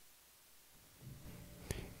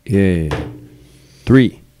Yeah.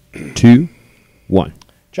 3, 2, 1.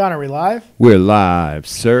 John, are we live? We're live,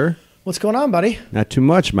 sir. What's going on, buddy? Not too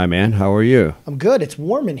much, my man. How are you? I'm good. It's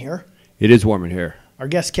warm in here. It is warm in here. Our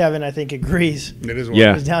guest, Kevin, I think agrees. It is warm.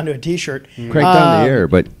 Yeah. He's down to a T-shirt. Crank down the air,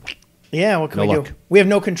 but Yeah, what can No we luck. do? We have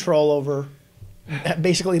no control over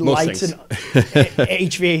basically Most lights things. and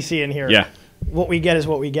HVAC in here. yeah. What we get is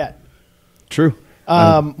what we get. True.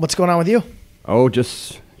 What's going on with you? Oh,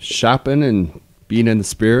 just shopping and being in the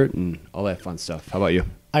spirit and all that fun stuff. How about you?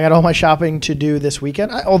 I got all my shopping to do this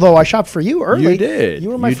weekend, although I shopped for you early. You did. You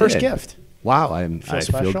were my You first did. gift. Wow, I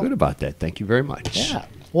special? feel good about that. Thank you very much. Yeah.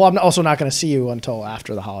 Well, I'm also not going to see you until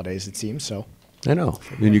after the holidays, it seems, so I know.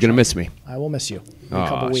 And you're going to miss me. I will miss you in a Aw,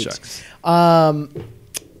 couple weeks. shucks.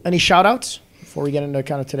 Any shout-outs before we get into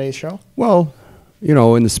kind of today's show? Well, you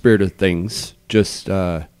know, in the spirit of things, just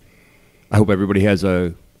I hope everybody has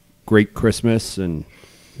a great Christmas or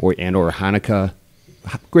Hanukkah,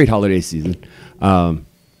 great holiday season.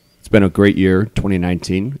 It's been a great year,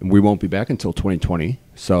 2019, and we won't be back until 2020.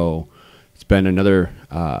 So it's been another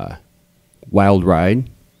wild ride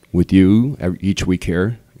with you each week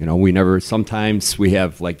here. You know, sometimes we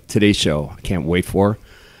have like today's show. I can't wait for.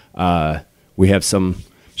 We have some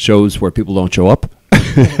shows where people don't show up.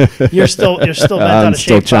 You're still bent out I'm of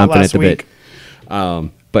still shape from chomping at last the week.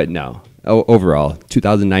 bit. But no, overall,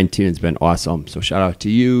 2019 has been awesome. So shout out to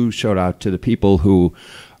you. Shout out to the people who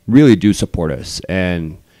really do support us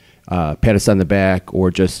and pat us on the back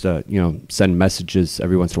or just send messages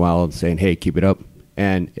every once in a while saying, "Hey, keep it up."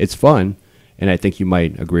 And it's fun. And I think you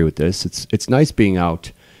might agree with this. It's nice being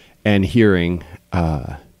out and hearing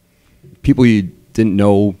people you didn't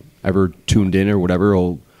know ever tuned in or whatever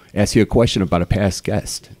will ask you a question about a past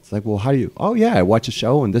guest. It's like, well, how do you? Oh yeah, I watch a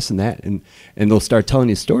show and this and that, and they'll start telling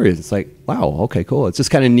you stories. It's like, wow, okay, cool. It's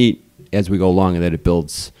just kind of neat as we go along, and that it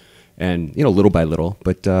builds, and little by little.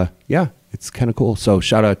 But yeah, it's kind of cool. So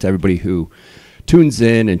shout out to everybody who tunes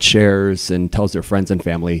in and shares and tells their friends and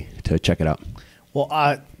family to check it out.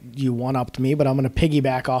 Well, you one-upped me, but I'm going to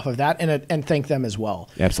piggyback off of that and thank them as well.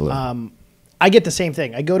 Absolutely. I get the same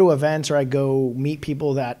thing. I go to events or I go meet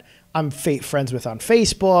people that I'm friends with on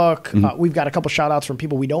Facebook. Mm-hmm. We've got a couple shout-outs from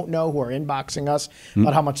people we don't know who are inboxing us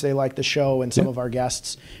about how much they like the show and some of our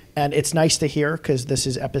guests. And it's nice to hear because this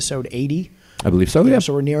is episode 80. I believe so. Yeah.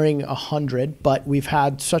 So we're nearing 100, but we've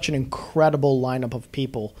had such an incredible lineup of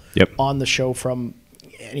people on the show, from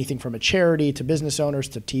anything from a charity to business owners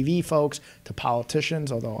to TV folks to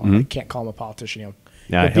politicians, although I can't call him a politician.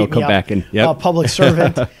 He'll come back and a public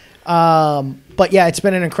servant. But yeah, it's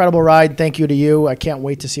been an incredible ride. Thank you to you. I can't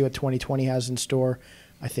wait to see what 2020 has in store.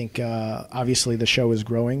 I think obviously the show is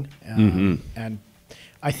growing, and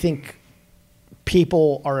I think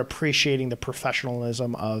people are appreciating the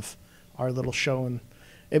professionalism of our little show. And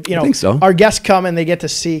I think so. Our guests come and they get to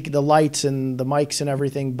see the lights and the mics and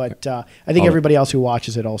everything. But I think everybody else who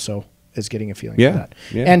watches it also is getting a feeling of that.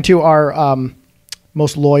 Yeah. And to our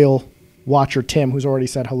most loyal watcher, Tim, who's already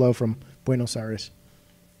said hello from Buenos Aires.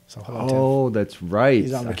 So hello, Tim. Oh, that's right.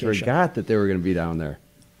 He's on I vacation. forgot that they were going to be down there.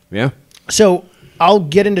 Yeah. So I'll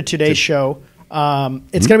get into today's show.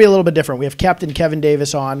 It's going to be a little bit different. We have Captain Kevin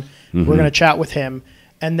Davis on. We're going to chat with him.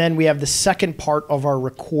 And then we have the second part of our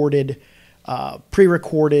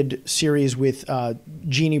pre-recorded series with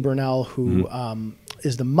Jeannie Burnell, who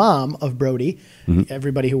is the mom of Brody.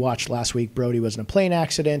 Everybody who watched last week, Brody was in a plane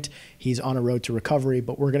accident. He's on a road to recovery.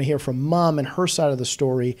 But we're going to hear from Mom and her side of the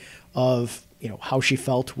story of how she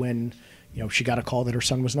felt when she got a call that her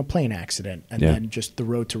son was in a plane accident, and then just the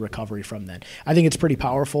road to recovery from then. I think it's pretty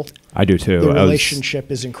powerful. I do too. The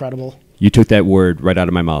relationship is incredible. You took that word right out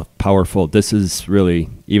of my mouth. Powerful. This is really,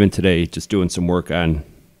 even today, just doing some work on,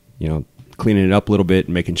 cleaning it up a little bit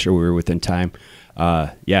and making sure we were within time.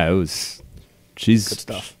 It was. She's good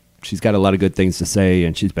stuff. She's got a lot of good things to say,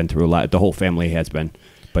 and she's been through a lot. The whole family has been,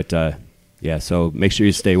 but so make sure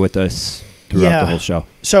you stay with us throughout the whole show.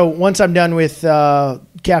 So once I'm done with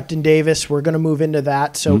Captain Davis, we're going to move into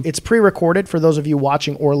that. So it's pre-recorded for those of you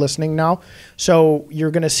watching or listening now. So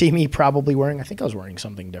you're going to see me probably I think I was wearing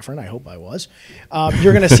something different. I hope I was.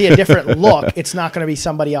 You're going to see a different look. It's not going to be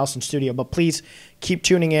somebody else in studio, but please keep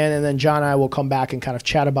tuning in. And then John and I will come back and kind of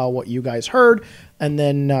chat about what you guys heard and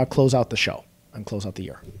then close out the show and close out the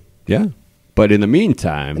year. Yeah. But in the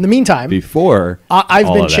meantime, before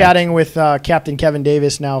I've been chatting with Captain Kevin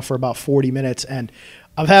Davis now for about 40 minutes, and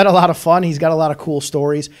I've had a lot of fun. He's got a lot of cool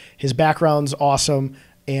stories. His background's awesome,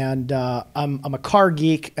 and I'm a car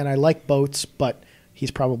geek, and I like boats, but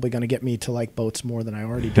he's probably going to get me to like boats more than I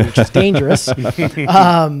already do, which is dangerous.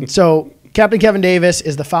 So Captain Kevin Davis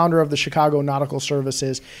is the founder of the Chicago Nautical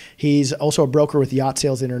Services. He's also a broker with Yacht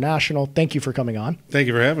Sales International. Thank you for coming on. Thank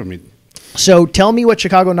you for having me. So tell me what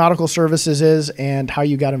Chicago Nautical Services is and how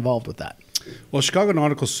you got involved with that. Well, Chicago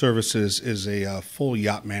Nautical Services is a full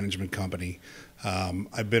yacht management company.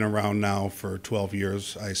 I've been around now for 12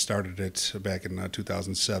 years. I started it back in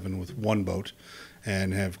 2007 with one boat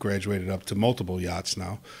and have graduated up to multiple yachts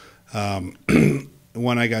now.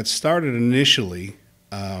 When I got started initially,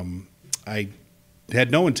 I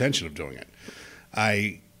had no intention of doing it.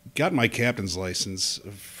 I got my captain's license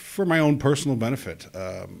for my own personal benefit,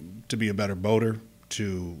 to be a better boater,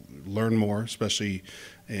 to learn more, especially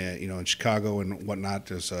in Chicago and whatnot.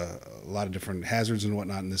 There's a lot of different hazards and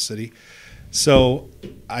whatnot in this city. So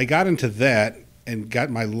I got into that and got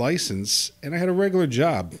my license, and I had a regular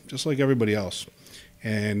job, just like everybody else.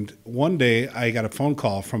 And one day I got a phone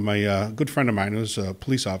call from a good friend of mine who's a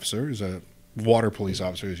police officer. He's a water police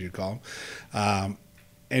officer, as you'd call him.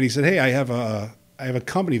 And he said, hey, I have a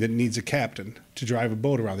company that needs a captain to drive a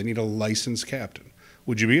boat around. They need a licensed captain.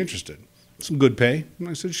 Would you be interested? Some good pay. And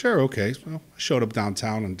I said, sure, okay. So I showed up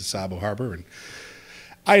downtown in DeSable Harbor, and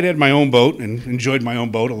I'd had my own boat and enjoyed my own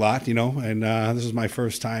boat a lot, and this is my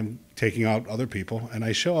first time taking out other people. And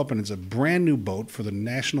I show up, and it's a brand new boat for the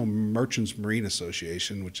National Merchants Marine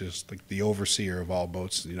Association, which is like the overseer of all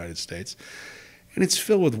boats in the United States. And it's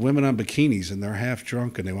filled with women on bikinis, and they're half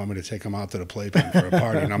drunk, and they want me to take them out to the playpen for a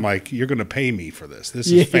party. And I'm like, you're going to pay me for this.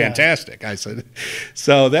 This is fantastic. I said,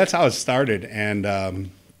 so that's how it started.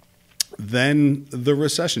 And then the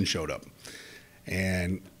recession showed up.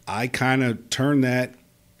 And I kind of turned that,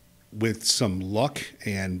 with some luck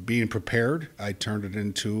and being prepared, I turned it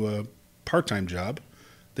into a part-time job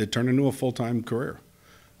that turned into a full-time career.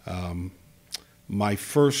 My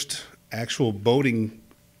first actual boating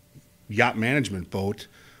yacht management boat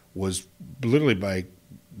was literally by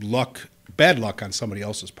luck, bad luck on somebody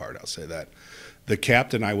else's part, I'll say that. The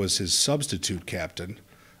captain, I was his substitute captain.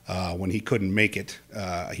 When he couldn't make it,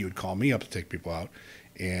 he would call me up to take people out.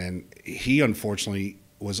 And he, unfortunately,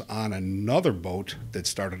 was on another boat that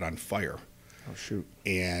started on fire. Oh, shoot.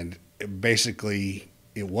 And basically,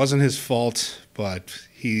 it wasn't his fault, but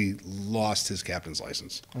he lost his captain's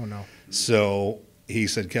license. Oh, no. So he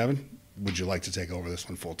said, Kevin, would you like to take over this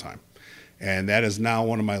one full time? And that is now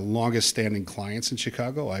one of my longest standing clients in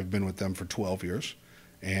Chicago. I've been with them for 12 years.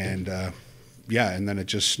 And and then it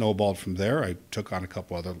just snowballed from there. I took on a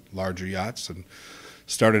couple other larger yachts and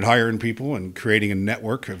started hiring people and creating a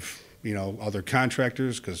network of other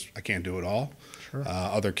contractors, because I can't do it all. Sure.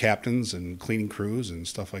 Other captains and cleaning crews and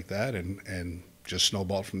stuff like that, and just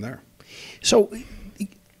snowballed from there. So,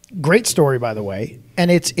 great story, by the way. And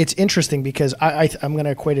it's interesting because I'm going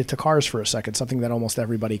to equate it to cars for a second, something that almost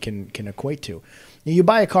everybody can equate to. You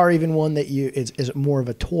buy a car, even one that is more of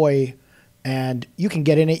a toy, and you can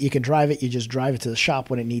get in it, you can drive it, you just drive it to the shop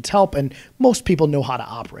when it needs help, and most people know how to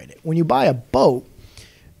operate it. When you buy a boat,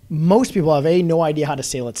 most people have no idea how to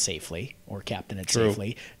sail it safely or captain it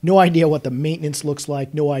safely, no idea what the maintenance looks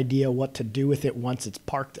like, no idea what to do with it once it's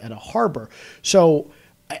parked at a harbor. So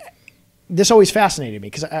this always fascinated me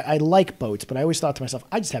because I like boats, but I always thought to myself,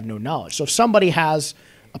 I just have no knowledge. So if somebody has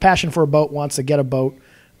a passion for a boat, wants to get a boat,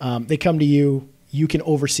 they come to you, you can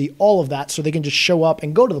oversee all of that, so they can just show up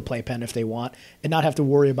and go to the playpen if they want and not have to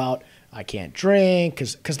worry about, I can't drink,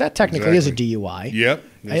 because that technically is a DUI. Yep.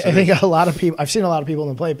 Yes, I think a lot of people, I've seen a lot of people in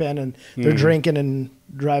the playpen and they're drinking and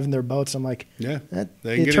driving their boats. I'm like, the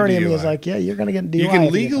attorney in me is like, yeah, you're going to get a DUI. You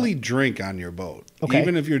can legally drink on your boat, okay,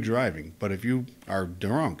 even if you're driving. But if you are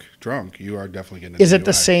drunk, you are definitely getting a DUI. Is it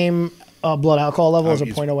the same blood alcohol level as a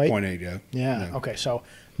 0.08? 0.8, yeah. Yeah. Okay. So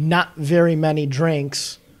not very many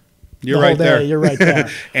drinks. You're right there. You're right there.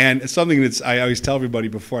 And something I always tell everybody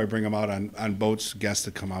before I bring them out on boats, guests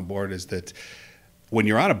that come on board, is that when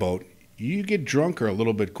you're on a boat, you get drunker a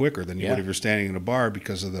little bit quicker than you would if you're standing in a bar,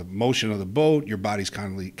 because of the motion of the boat. Your body's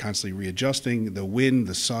constantly readjusting, the wind,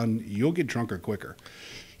 the sun. You'll get drunker quicker.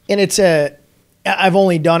 And I've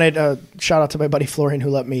only done it. Shout out to my buddy Florian, who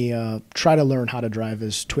let me try to learn how to drive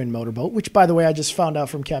his twin motorboat, which, by the way, I just found out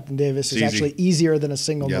from Captain Davis is actually easier than a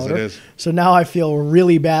single motor. Yes, it is. So now I feel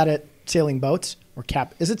really bad at sailing boats.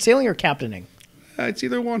 Is it sailing or captaining? It's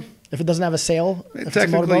either one. If it doesn't have a sail?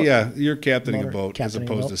 Technically, you're captaining a boat as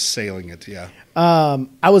opposed to sailing it,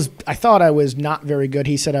 I thought I was not very good.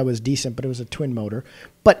 He said I was decent, but it was a twin motor.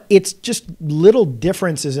 But it's just little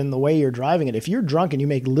differences in the way you're driving it. If you're drunk and you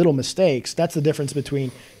make little mistakes, that's the difference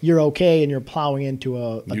between you're okay and you're plowing into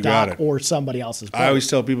a dock or somebody else's boat. I always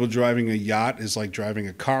tell people driving a yacht is like driving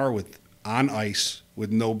a car on ice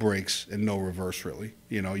with no brakes and no reverse, really.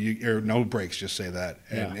 Or no brakes, just say that.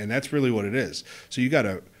 And that's really what it is. So you got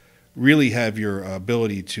to really have your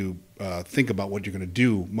ability to think about what you're going to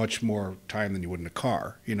do much more time than you would in a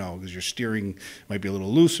car, because your steering might be a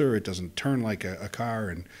little looser. It doesn't turn like a car,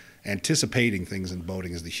 and anticipating things in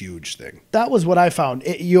boating is the huge thing. That was what I found.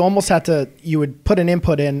 You almost had to, you would put an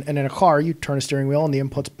input in, and in a car, you turn a steering wheel, and the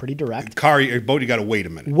input's pretty direct. Boat, you got to wait a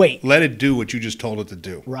minute. Let it do what you just told it to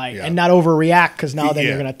do. Right, and not overreact, because now then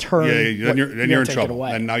you're going to turn. Then you're in trouble,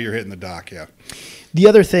 and now you're hitting the dock, The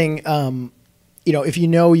other thing, if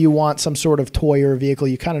you want some sort of toy or vehicle,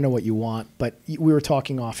 you kind of know what you want. But we were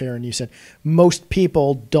talking off air, and you said most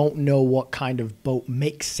people don't know what kind of boat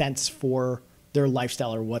makes sense for their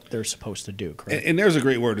lifestyle or what they're supposed to do, correct? And there's a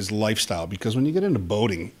great word, is lifestyle, because when you get into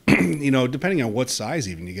boating, depending on what size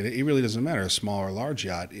even you get, it really doesn't matter, a small or large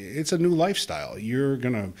yacht, it's a new lifestyle. You're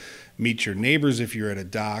going to meet your neighbors if you're at a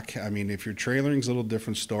dock. I mean, if you're trailering, it's a little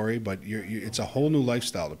different story, but it's a whole new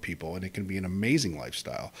lifestyle to people, and it can be an amazing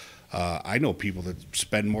lifestyle. I know people that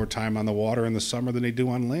spend more time on the water in the summer than they do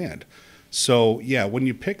on land. So, when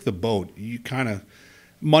you pick the boat,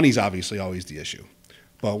 money's obviously always the issue.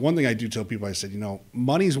 But one thing I do tell people, I said,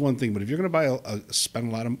 money's one thing, but if you're going to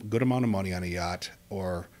spend a good amount of money on a yacht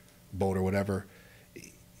or boat or whatever,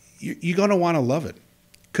 you're going to want to love it,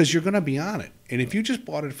 because you're going to be on it. And if you just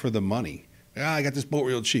bought it for the money, I got this boat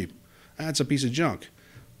real cheap, that's a piece of junk.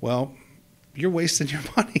 Well, you're wasting your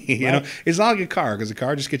money. Right. It's not like a car, because a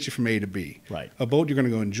car just gets you from A to B. Right. A boat, you're going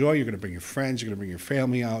to go enjoy. You're going to bring your friends. You're going to bring your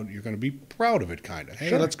family out. You're going to be proud of it, kind of. Hey,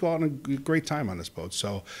 sure. Let's go out on a great time on this boat.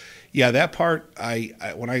 So, that part, I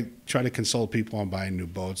when I try to consult people on buying new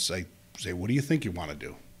boats, I say, what do you think you want to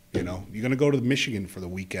do? You're going to go to Michigan for the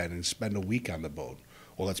weekend and spend a week on the boat.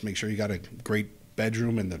 Well, let's make sure you got a great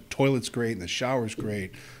bedroom and the toilet's great and the shower's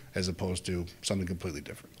great, as opposed to something completely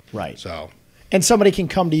different. Right. So. And somebody can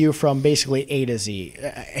come to you from basically A to Z.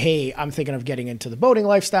 Hey, I'm thinking of getting into the boating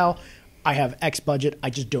lifestyle. I have X budget. I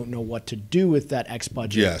just don't know what to do with that X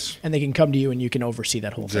budget. Yes. And they can come to you, and you can oversee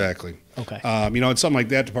that whole thing. Exactly. Okay. In something like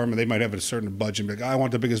that department, they might have a certain budget and be like, I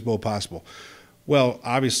want the biggest boat possible. Well,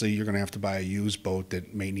 obviously, you're going to have to buy a used boat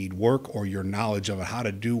that may need work, or your knowledge of how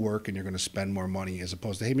to do work, and you're going to spend more money, as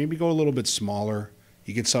opposed to, hey, maybe go a little bit smaller.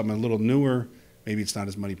 You get something a little newer. Maybe it's not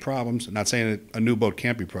as many problems. I'm not saying that a new boat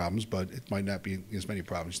can't be problems, but it might not be as many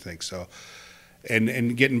problems as you think. So,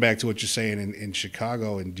 and getting back to what you're saying in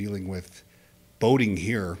Chicago and dealing with boating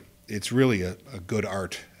here, it's really a good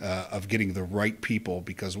art of getting the right people,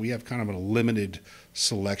 because we have kind of a limited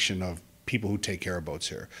selection of people who take care of boats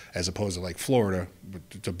here, as opposed to like Florida,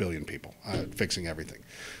 it's a billion people fixing everything.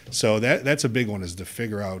 So that's a big one, is to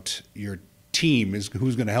figure out your team is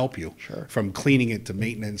who's going to help you. Sure. From cleaning it to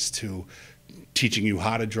maintenance to teaching you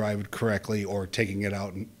how to drive it correctly, or taking it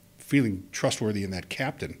out and feeling trustworthy in that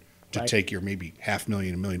captain to take your maybe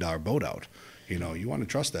 $500,000, $1 million boat out. You want to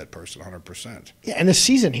trust that person 100%. Yeah, and the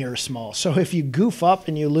season here is small. So if you goof up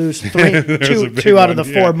and you lose two out of the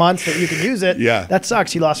 4 months that you can use it, that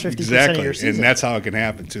sucks. You lost 50% of your season. And that's how it can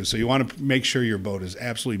happen too. So you want to make sure your boat is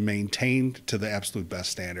absolutely maintained to the absolute best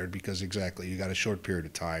standard, because you got a short period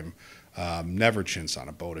of time. Never chintz on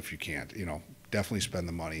a boat if you can't. Definitely spend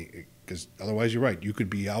the money, because otherwise, you're right. You could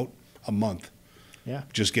be out a month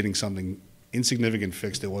just getting something insignificant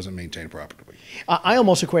fixed that wasn't maintained properly. I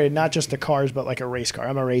almost equated not just the cars, but like a race car.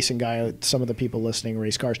 I'm a racing guy. Some of the people listening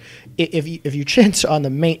race cars. If you chintz on the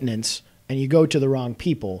maintenance and you go to the wrong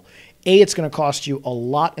people, it's going to cost you a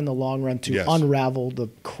lot in the long run to unravel the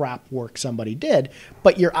crap work somebody did.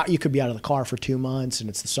 But you could be out of the car for 2 months, and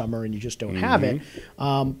it's the summer, and you just don't have it.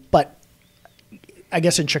 But I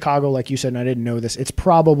guess in Chicago, like you said, and I didn't know this, it's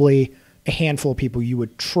probably a handful of people you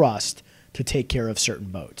would trust to take care of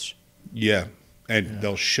certain boats. Yeah, and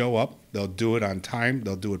they'll show up, they'll do it on time,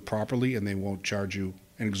 they'll do it properly, and they won't charge you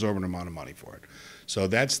an exorbitant amount of money for it. So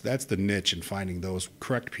that's the niche in finding those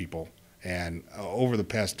correct people. And over the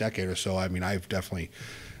past decade or so, I've definitely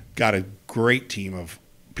got a great team of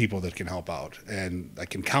people that can help out, and I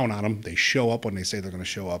can count on them. They show up when they say they're going to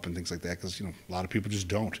show up and things like that, because a lot of people just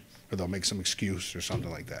don't, or they'll make some excuse or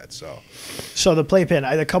something like that. So the playpen,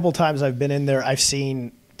 a couple times I've been in there, I've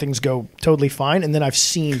seen things go totally fine, and then I've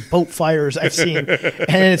seen boat fires. And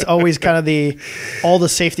it's always kind of all the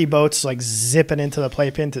safety boats like zipping into the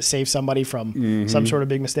playpen to save somebody from some sort of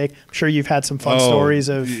big mistake. I'm sure you've had some fun stories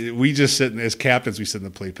of. We just sit as captains. We sit in the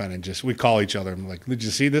playpen and we call each other. I'm like, did you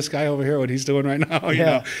see this guy over here? What he's doing right now? You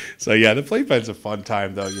know? So the playpen's a fun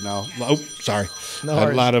time though. Oh, sorry.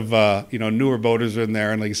 A lot of newer boaters are in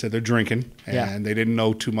there, and like you said, they're drinking, and they didn't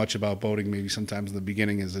know too much about boating maybe sometimes in the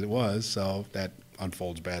beginning as it was. So that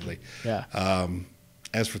unfolds badly.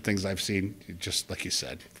 As for things I've seen, just like you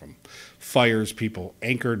said, from fires, people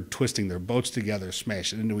anchored, twisting their boats together,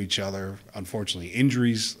 smashing into each other. Unfortunately,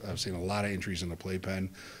 injuries. I've seen a lot of injuries in the playpen,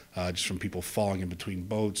 just from people falling in between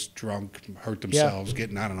boats, drunk, hurt themselves,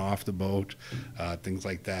 getting on and off the boat, things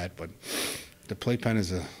like that. But the playpen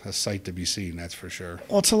is a sight to be seen, that's for sure.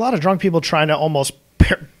 Well, it's a lot of drunk people trying to almost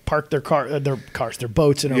park their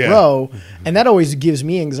boats in a row, and that always gives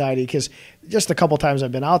me anxiety because just a couple times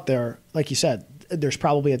I've been out there, like you said, there's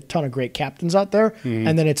probably a ton of great captains out there,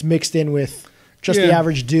 and then it's mixed in with just the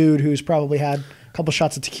average dude who's probably had a couple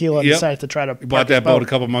shots of tequila and decided to try to He bought that boat a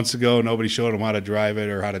couple months ago. Nobody showed him how to drive it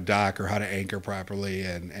or how to dock or how to anchor properly,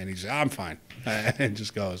 and he said, I'm fine, and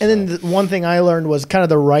just goes. And then the one thing I learned was kind of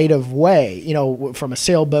the right of way, you know, from a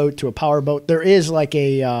sailboat to a power boat. There is like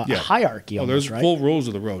a hierarchy almost, there's right? full rules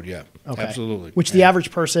of the road, Okay. Absolutely. Which the average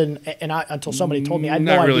person, and until somebody told me, I had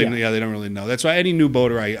no really, idea. Yeah, they don't really know. That's why any new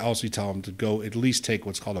boater, I also tell them to go at least take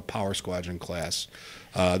what's called a power squadron class.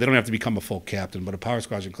 They don't have to become a full captain, but a power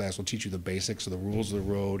squadron class will teach you the basics of the rules of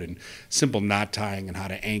the road and simple knot tying and how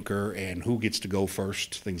to anchor and who gets to go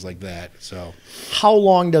first, things like that. So, how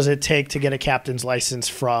long does it take to get a captain's license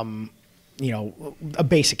from, you know, a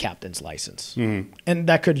basic captain's license? And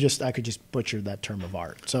I could just butcher that term of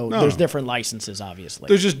art. So there's different licenses, obviously.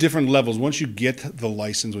 There's just different levels. Once you get the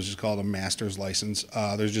license, which is called a master's license,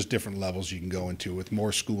 there's just different levels you can go into with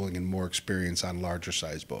more schooling and more experience on larger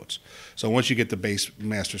size boats. So once you get the base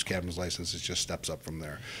master's captain's license, it just steps up from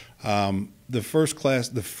there. The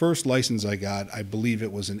first license I got, I believe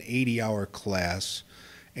it was an 80-hour class.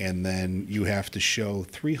 And then you have to show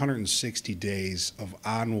 360 days of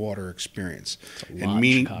on-water experience. And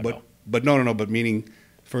meaning, but meaning,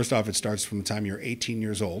 first off, it starts from the time you're 18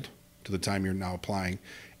 years old to the time you're now applying,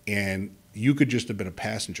 and you could just have been a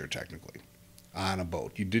passenger technically on a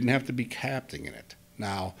boat. You didn't have to be captaining in it.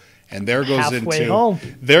 Now, and there goes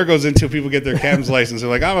into people get their captain's license. They're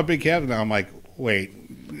like, I'm a big captain now. I'm like, wait.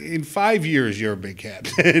 In 5 years, you're a big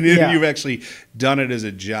captain. And you've actually done it as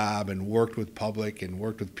a job and worked with public and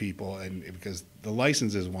worked with people. And because the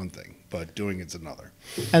license is one thing, but doing it's another.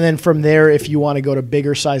 And then from there, if you want to go to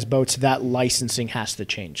bigger size boats, that licensing has to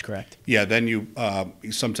change, correct? Yeah. Then you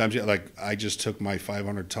sometimes, like I just took my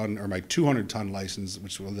 500-ton or my 200-ton license,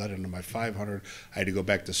 which was led into my 500. I had to go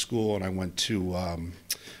back to school, and I went to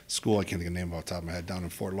school. I can't think of the name off the top of my head. Down in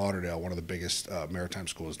Fort Lauderdale, one of the biggest maritime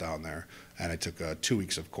schools down there. And I took 2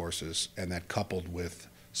 weeks of courses, and that coupled with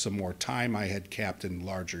some more time I had captained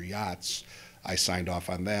larger yachts, I signed off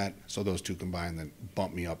on that. So those two combined then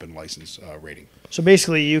bumped me up in license rating. So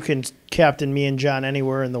basically you can captain me and John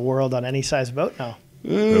anywhere in the world on any size boat now?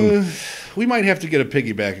 We might have to get a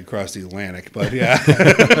piggyback across the Atlantic, but yeah.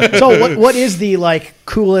 So what is the like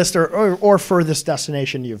coolest or furthest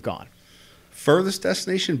destination you've gone? Furthest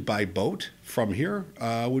destination by boat from here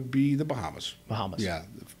would be the Bahamas. Yeah,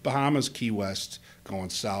 Bahamas, Key West,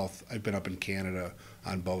 going south. I've been up in Canada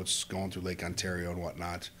on boats going through Lake Ontario and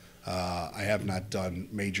whatnot. I have not done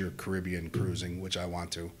major Caribbean cruising, which I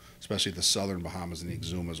want to, especially the southern Bahamas and the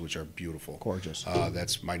Exumas, which are beautiful. Gorgeous.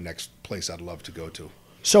 That's my next place I'd love to go to.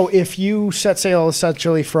 So if you set sail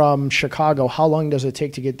essentially from Chicago, how long does it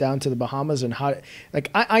take to get down to the Bahamas? And how,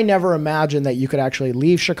 like, I never imagined that you could actually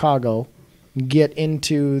leave Chicago, get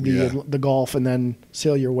into the Gulf, and then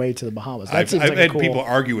sail your way to the Bahamas. I've had people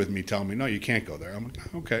argue with me, telling me, no, you can't go there. I'm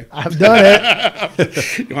like, okay. I've done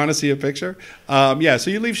it. You want to see a picture? So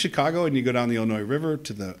you leave Chicago and you go down the Illinois River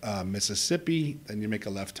to the Mississippi. Then you make a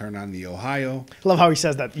left turn on the Ohio. I love how he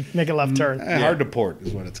says that. You make a left turn. Hard to port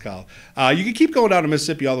is what it's called. You can keep going down to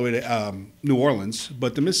Mississippi all the way to New Orleans,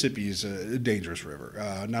 but the Mississippi is a dangerous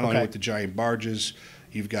river. Not only with the giant barges,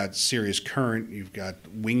 you've got serious current. You've got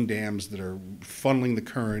wing dams that are funneling the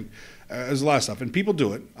current. There's a lot of stuff, and people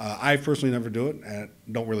do it. I personally never do it, and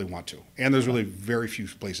don't really want to. And there's really very few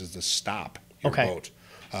places to stop your boat.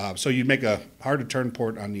 So you make a hard-to-turn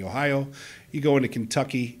port on the Ohio. You go into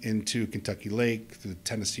Kentucky Lake, through the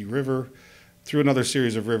Tennessee River, through another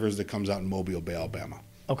series of rivers that comes out in Mobile Bay, Alabama.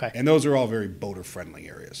 Okay. And those are all very boater-friendly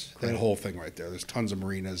areas. Great. That whole thing right there. There's tons of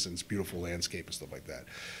marinas and it's beautiful landscape and stuff like that.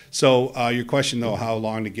 So your question, though, how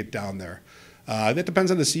long to get down there? That depends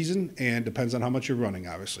on the season and depends on how much you're running,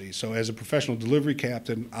 obviously. So as a professional delivery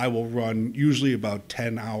captain, I will run usually about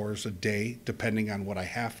 10 hours a day, depending on what I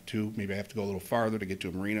have to. Maybe I have to go a little farther to get to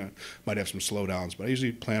a marina. Might have some slowdowns, but I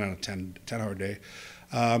usually plan on a 10-hour day.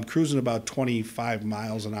 I'm cruising about 25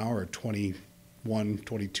 miles an hour at 21,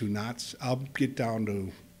 22 knots. I'll get down to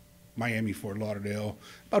Miami, Fort Lauderdale,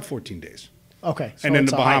 about 14 days. Okay. So and then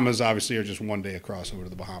the Bahamas, obviously, are just one day across over to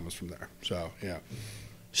the Bahamas from there. So, yeah.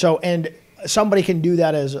 So, and somebody can do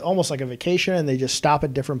that as almost like a vacation, and they just stop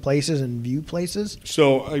at different places and view places.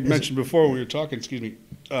 So I mentioned before when we were talking,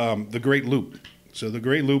 the Great Loop. So the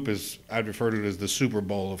Great Loop is, I'd refer to it as the Super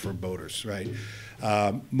Bowl for boaters, right?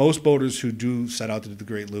 Most boaters who do set out to do the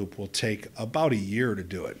Great Loop will take about a year to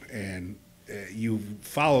do it, and you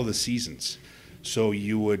follow the seasons. So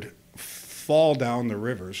you would fall down the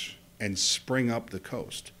rivers and spring up the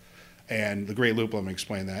coast. And the Great Loop, let me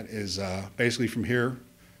explain that, is basically from here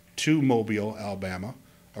to Mobile, Alabama,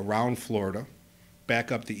 around Florida,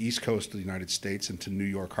 back up the east coast of the United States into New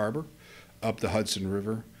York Harbor, up the Hudson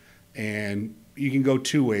River, and you can go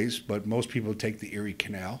two ways, but most people take the Erie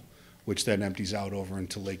Canal, which then empties out over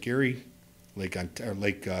into Lake Erie, Lake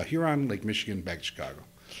Huron, Lake Michigan, back to Chicago.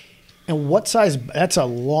 And what size? That's a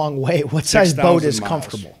long way. What size boat is 6,000 miles.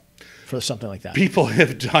 comfortable for something like that? People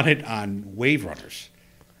have done it on wave runners.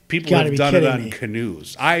 People Gotta have be done it kidding on me.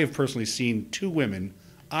 canoes. I have personally seen two women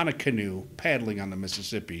on a canoe paddling on the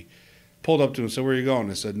Mississippi, pulled up to them and said, "Where are you going?"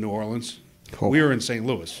 They said, "New Orleans." Oh. We were in St.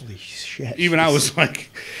 Louis. Holy shit. Even I was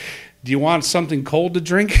like, "Do you want something cold to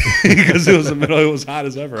drink?" Because it was the middle. It was hot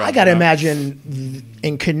as ever. I got to imagine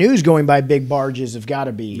in canoes going by big barges have got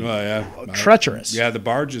to be Oh, yeah. treacherous. Yeah, the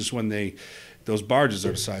barges, those barges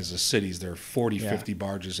are the size of cities. They're 40, Yeah. 50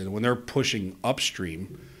 barges. And when they're pushing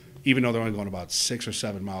upstream, even though they're only going about 6 or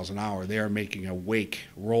 7 miles an hour, they are making a wake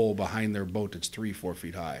roll behind their boat that's 3-4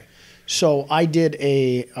 feet high. So I did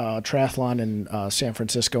a triathlon in San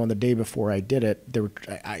Francisco, and the day before I did it,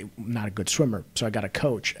 I'm not a good swimmer, so I got a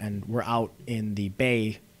coach, and we're out in the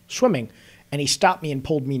bay swimming, and he stopped me and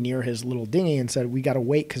pulled me near his little dinghy and said, "We got to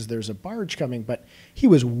wait because there's a barge coming." But he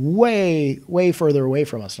was way, way further away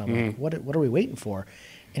from us, and I'm like, "What are we waiting for?"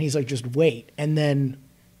 And he's like, "Just wait." And then,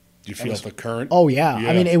 Do you feel the current? oh yeah,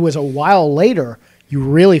 I mean, it was a while later. You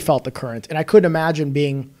really felt the current, and I couldn't imagine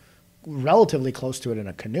being relatively close to it in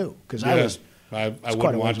a canoe because I was. I quite a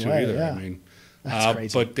wouldn't want ways to away, either. yeah. I mean, That's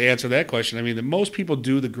crazy. But to answer that question, I mean, most people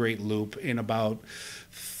do the Great Loop in about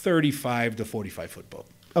 35 to 45 foot boat.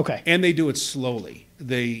 Okay. And they do it slowly.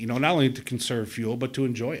 They, not only to conserve fuel, but to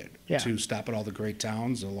enjoy it. Yeah. To stop at all the great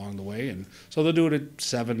towns along the way. And so they'll do it at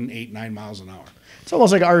 7, 8, 9 miles an hour. It's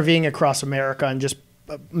almost like RVing across America and just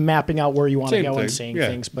mapping out where you want to Same go thing, and seeing yeah.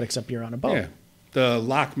 things, but except you're on a boat. Yeah. The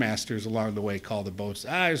lock masters along the way call the boats,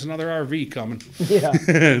 there's another RV coming.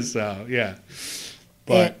 Yeah. So, yeah.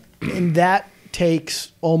 But and that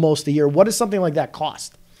takes almost a year. What does something like that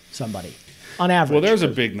cost somebody on average? well, there's a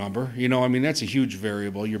big number. I mean, that's a huge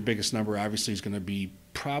variable. Your biggest number obviously is going to be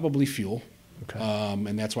probably fuel. Okay.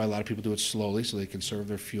 And that's why a lot of people do it slowly so they conserve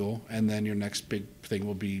their fuel. And then your next big thing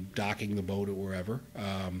will be docking the boat or wherever.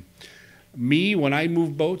 When I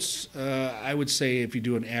move boats, I would say if you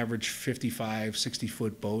do an average 55,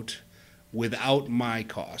 60-foot boat without my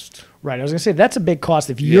cost. Right. I was going to say that's a big cost.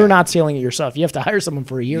 If you're Yeah. not sailing it yourself, you have to hire someone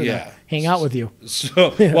for a year Yeah. to hang out with you.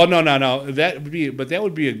 So, well, no. That would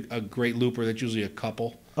be a great looper. That's usually a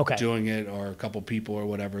couple Okay. doing it, or a couple people or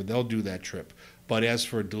whatever. They'll do that trip. But as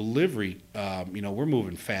for delivery, we're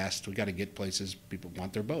moving fast. We got to get places. People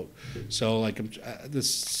want their boat. So, like the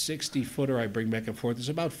 60-footer I bring back and forth is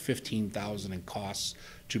about $15,000 in costs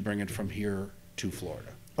to bring it from here to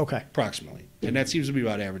Florida, Okay. approximately. And that seems to be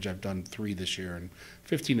about average. I've done 3 this year, and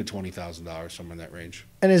 $15,000 to $20,000, somewhere in that range.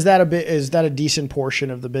 And is that a decent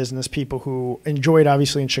portion of the business? People who enjoy it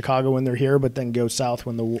obviously in Chicago when they're here, but then go south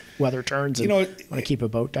when the weather turns and want to keep a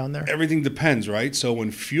boat down there? Everything depends, right? So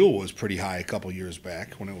when fuel was pretty high a couple years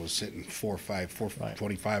back, when it was sitting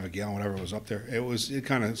 4.25 a gallon, whatever it was up there, it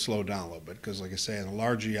kind of slowed down a little bit because, like I say, in a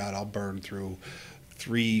larger yacht, I'll burn through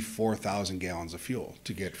 3,000-4,000 gallons of fuel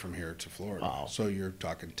to get from here to Florida. Wow. So you're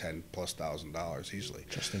talking $10,000+ easily.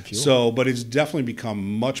 Just in fuel. So, but it's definitely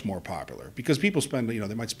become much more popular because people spend, they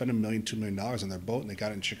might spend $1 million, $2 million on their boat, and they got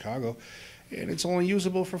it in Chicago, and it's only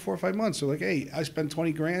usable for 4 or 5 months. So like, hey, I spend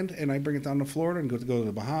 $20,000 and I bring it down to Florida and go to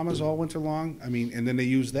the Bahamas all winter long. I mean, and then they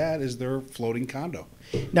use that as their floating condo.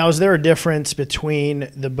 Now, is there a difference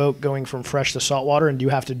between the boat going from fresh to saltwater, and do you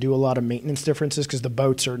have to do a lot of maintenance differences because the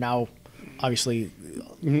boats are now obviously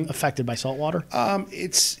affected by saltwater?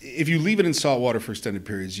 It's if you leave it in salt water for extended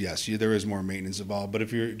periods, yes, there is more maintenance involved. But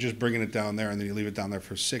if you're just bringing it down there and then you leave it down there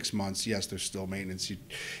for 6 months, yes, there's still maintenance. You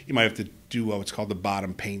might have to do what's called the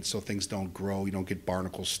bottom paint so things don't grow. You don't get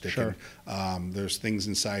barnacles sticking. Sure. There's things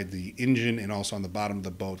inside the engine and also on the bottom of the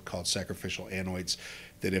boat called sacrificial anodes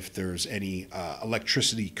that if there's any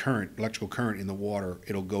electrical current in the water,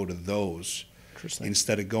 it'll go to those.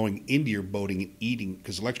 Instead of going into your boating and eating,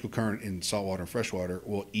 because electrical current in saltwater and freshwater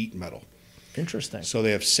will eat metal. Interesting. So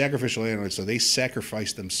they have sacrificial anodes, so they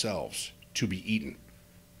sacrifice themselves to be eaten.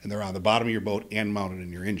 and they're on the bottom of your boat and mounted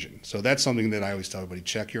in your engine. So that's something that I always tell everybody: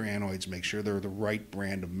 check your anoids, make sure they're the right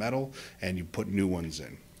brand of metal, and you put new ones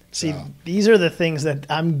in. See, these are the things that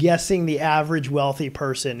I'm guessing the average wealthy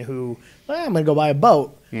person who, I'm going to go buy a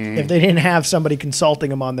boat, if they didn't have somebody consulting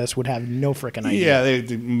them on this, would have no freaking idea. Yeah,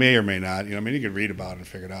 they may or may not. I mean, you could read about it and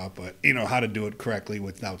figure it out, but how to do it correctly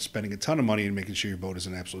without spending a ton of money and making sure your boat is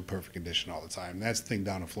in absolute perfect condition all the time. And that's the thing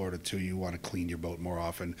down in Florida too. You want to clean your boat more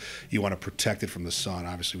often. You want to protect it from the sun.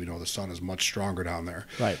 Obviously, we know the sun is much stronger down there,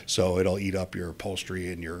 right? So it'll eat up your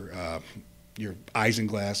upholstery and your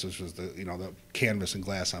isinglass, which is the canvas and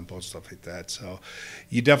glass on boats, stuff like that. So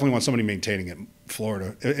you definitely want somebody maintaining it in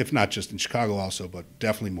Florida, if not just in Chicago also, but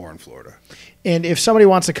definitely more in Florida. And if somebody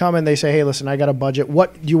wants to come and they say, hey, listen, I got a budget, do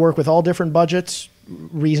you work with all different budgets,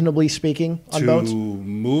 reasonably speaking, on boats? To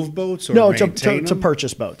move boats or no, maintain to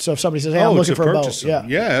purchase boats. So if somebody says, hey, I'm looking for a boat.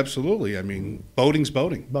 Yeah, absolutely. I mean, boating's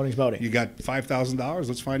boating. Boating's boating. You got $5,000,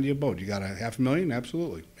 let's find you a boat. You got $500,000,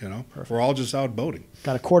 absolutely. Perfect. We're all just out boating.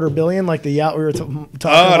 Got $250 million like the yacht we were talking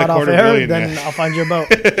about off air, then I'll find you a boat.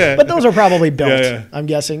 But those are probably built, I'm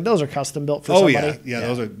guessing. Those are custom built for somebody. Yeah,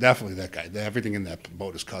 those are definitely that guy. Everything in that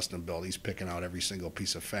boat is custom built. He's picking out every single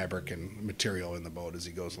piece of fabric and material in the boat as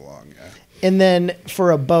he goes along. Yeah. And then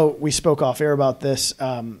for a boat, we spoke off air about this,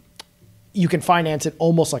 you can finance it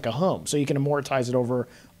almost like a home. So you can amortize it over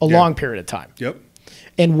a long period of time. Yep.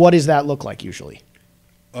 And what does that look like usually?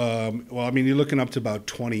 Well, I mean, you're looking up to about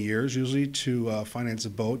 20 years usually to finance a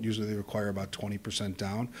boat. Usually they require about 20%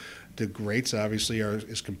 down. The rates obviously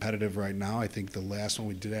is competitive right now. I think the last one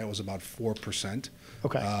we did that was about 4%.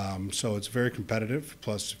 Okay. So it's very competitive.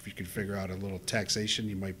 Plus, if you can figure out a little taxation,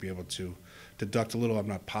 you might be able to deduct a little. I'm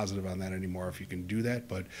not positive on that anymore if you can do that,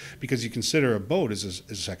 but because you consider a boat as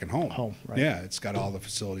a second home. Home, right. Yeah, it's got all the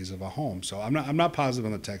facilities of a home. So I'm not positive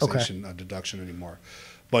on the taxation deduction anymore.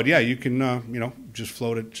 But yeah, you can just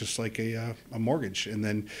float it just like a mortgage, and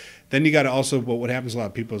then you got to also. But what happens a lot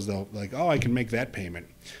of people is they'll like, I can make that payment,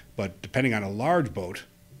 but depending on a large boat,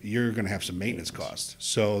 you're going to have some maintenance costs.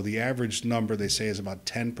 So the average number they say is about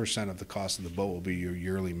 10% of the cost of the boat will be your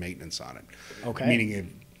yearly maintenance on it. Okay.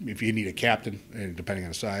 Meaning if you need a captain, and depending on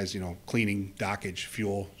the size, cleaning, dockage,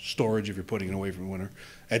 fuel, storage, if you're putting it away from winter,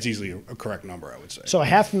 that's easily a correct number, I would say. So a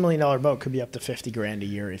 $500,000 boat could be up to $50,000 a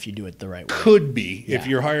year if you do it the right way. Could be if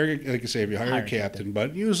you're hiring, like I say, if you hire a captain.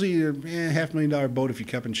 But usually, $500,000 boat. If you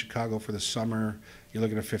kept in Chicago for the summer, you're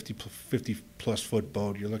looking at a 50 plus foot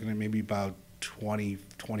boat. You're looking at maybe about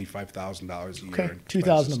 $25,000 a year. Okay,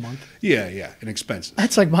 $2,000 a month. Yeah, in expenses.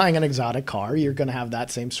 That's like buying an exotic car. You're going to have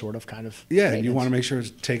that same sort of kind of and you want to make sure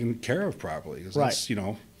it's taken care of properly. Right. If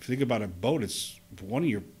you think about a boat, it's one of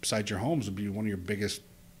your besides your homes would be one of your biggest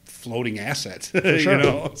floating assets. For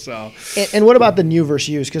sure. So. And what about the new versus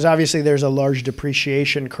used? Because obviously there's a large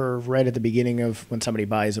depreciation curve right at the beginning of when somebody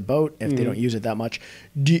buys a boat if they don't use it that much.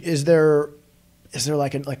 Is there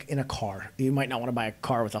like in a car, you might not want to buy a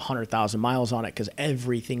car with 100,000 miles on it because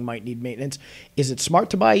everything might need maintenance. Is it smart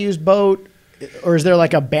to buy a used boat, or is there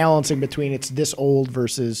like a balancing between it's this old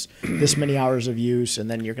versus this many hours of use,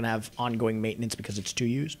 and then you're going to have ongoing maintenance because it's too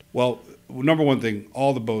used? Well, number one thing,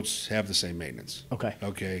 all the boats have the same maintenance.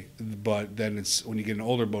 Okay. But then it's when you get an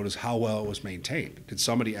older boat is how well it was maintained. Did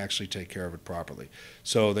somebody actually take care of it properly?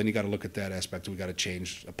 So then you got to look at that aspect. We got to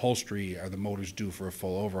change upholstery. Are the motors due for a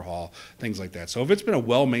full overhaul? Things like that. So if it's been a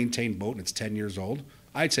well-maintained boat and it's 10 years old,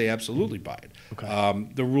 I'd say absolutely buy it. Okay.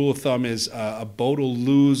 The rule of thumb is a boat will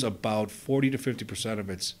lose about 40 to 50% of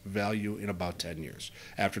its value in about 10 years.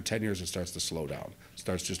 After 10 years, it starts to slow down. It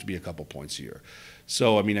starts just to be a couple points a year.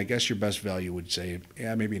 So, I mean, I guess your best value would say,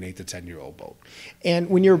 maybe an 8 to 10-year-old boat. And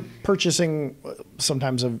when you're purchasing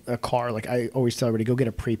sometimes a car, like I always tell everybody, go get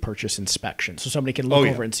a pre-purchase inspection so somebody can look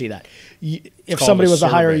over and see that. If somebody was to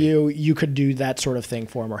hire you, you could do that sort of thing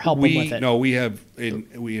for them or help them with it. No, we have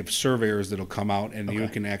surveyors that'll come out and you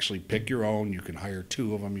can actually pick your own. You can hire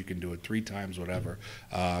 2 of them. You can do it 3 times, whatever,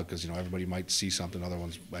 because everybody might see something, other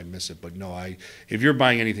ones might miss it. But no, if you're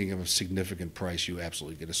buying anything of a significant price, you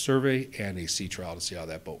absolutely get a survey and a sea trial to see how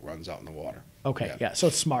that boat runs out in the water. Okay, yeah. So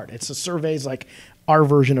it's smart. It's a survey's like our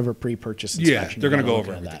version of a pre-purchase inspection. Yeah, they're going to go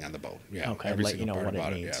over everything on the boat. Yeah, okay, every let you know part what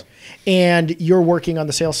about it needs. Yeah. And you're working on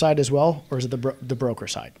the sales side as well, or is it the broker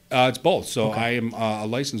side? It's both. So I am a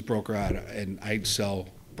licensed broker, and I sell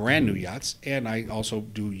brand new yachts, and I also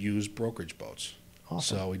do used brokerage boats.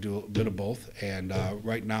 Awesome. So we do a bit of both. And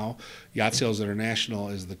right now, Yacht Sales International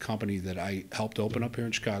is the company that I helped open up here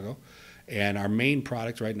in Chicago. And our main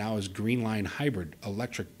product right now is Greenline Hybrid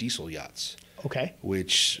electric diesel yachts. Okay.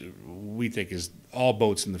 Which we think is all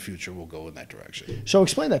boats in the future will go in that direction. So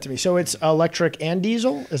explain that to me. So it's electric and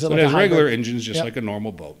diesel? Is it so like it has a regular engines just like a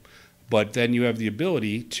normal boat. But then you have the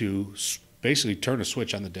ability to basically turn a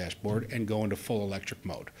switch on the dashboard and go into full electric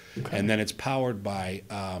mode. Okay. And then it's powered by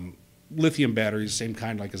lithium batteries, same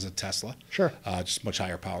kind like as a Tesla. Sure. Just much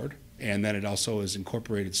higher powered. And then it also has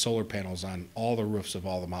incorporated solar panels on all the roofs of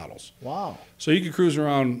all the models. Wow. So you can cruise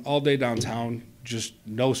around all day downtown, just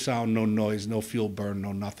no sound, no noise, no fuel burn,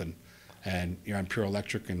 no nothing. And you're on pure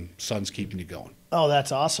electric and sun's keeping you going. Oh,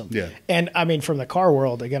 that's awesome. Yeah. And I mean, from the car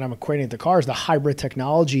world, again, I'm equating it to cars, the hybrid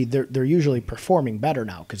technology, they're usually performing better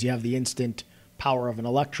now because you have the instant power of an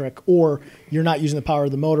electric, or you're not using the power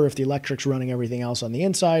of the motor if the electric's running everything else on the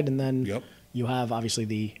inside. And then you have obviously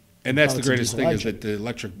the... And that's the greatest thing is that the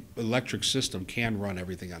electric system can run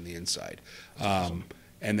everything on the inside. Awesome.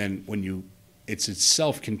 And then when it's a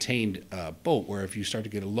self-contained boat where if you start to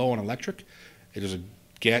get low on electric, there's a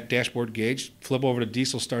dashboard gauge, flip over to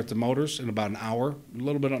diesel, start the motors in about an hour, a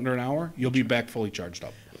little bit under an hour, you'll be back fully charged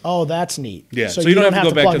up. Oh, that's neat. Yeah, so you don't have to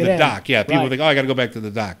go back to the dock. Yeah, people right. think, I got to go back to the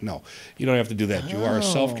dock. No, you don't have to do that. You are a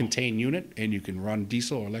self-contained unit, and you can run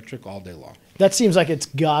diesel or electric all day long. That seems like it's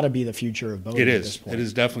got to be the future of boating. It At is. this point. It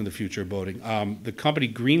is definitely the future of boating. The company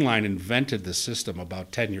Greenline invented this system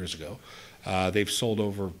about 10 years ago. They've sold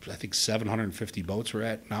over, I think, 750 boats we're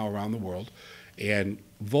at now around the world. And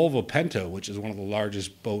Volvo Penta, which is one of the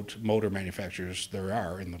largest boat motor manufacturers there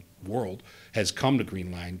are in the world, has come to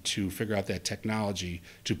Greenline to figure out that technology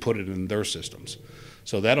to put it in their systems.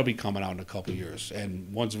 So that'll be coming out in a couple of years.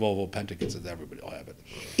 And once Volvo Penta gets it, everybody will have it.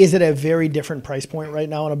 Is it a very different price point right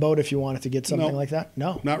now on a boat if you wanted to get something like that?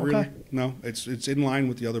 No. Not really. No. It's in line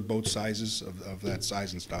with the other boat sizes of that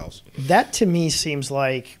size and styles. That to me seems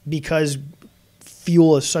like, because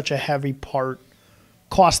fuel is such a heavy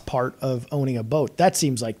cost part of owning a boat, that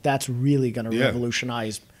seems like that's really going to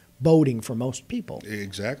revolutionize boating for most people.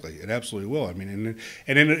 Exactly. It absolutely will. I mean,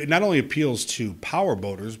 and it not only appeals to power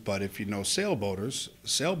boaters, but if you know sailboaters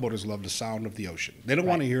love the sound of the ocean. They don't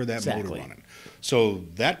want to hear that motor running. So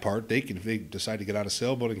that part, if they decide to get out of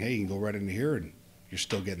sailboating, hey, you can go right into here and you're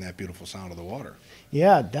still getting that beautiful sound of the water.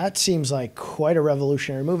 Yeah, that seems like quite a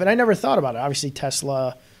revolutionary move. And I never thought about it. Obviously,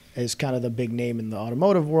 Tesla is kind of the big name in the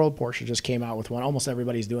automotive world. Porsche just came out with one. Almost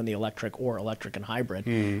everybody's doing the electric or electric and hybrid.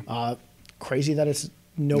 Mm-hmm. Crazy that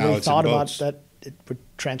nobody thought about that it would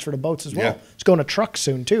transfer to boats as well. Yeah. It's going to trucks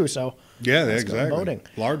soon too. So yeah, exactly. Boating.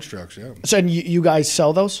 Large trucks. Yeah. So you guys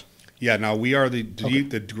sell those? Yeah. Now we are the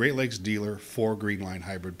Great Lakes dealer for Greenline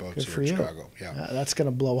hybrid boats here in Chicago. Yeah. That's going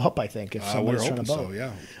to blow up, I think, if somebody's trying to boat. So,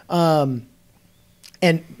 yeah.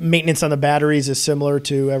 And maintenance on the batteries is similar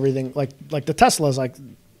to everything like the Teslas. Like,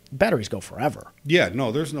 batteries go forever. Yeah,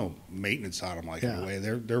 no, there's no maintenance on them anyway.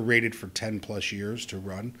 They're rated for 10+ years to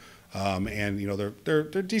run, and they're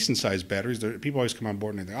decent sized batteries. People always come on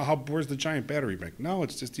board and they think, where's the giant battery bank? No,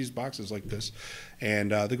 it's just these boxes like this.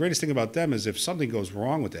 And the greatest thing about them is if something goes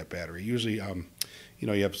wrong with that battery, usually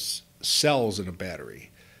you have cells in a battery.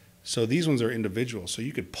 So these ones are individual, so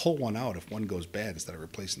you could pull one out if one goes bad instead of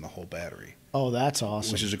replacing the whole battery. Oh, that's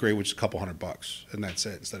awesome. Which is a couple $100, and that's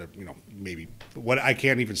it. Instead of maybe what I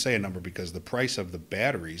can't even say a number because the price of the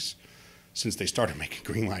batteries since they started making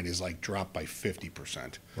Greenline is dropped by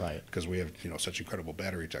 50%. Right. Because we have such incredible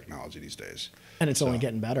battery technology these days. And it's only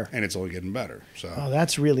getting better. And it's only getting better. So. Oh,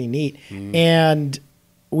 that's really neat. Mm. And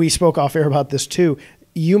we spoke off air about this too.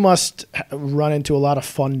 You must run into a lot of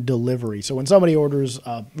fun delivery. So when somebody orders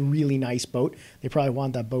a really nice boat, they probably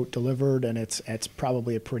want that boat delivered, and it's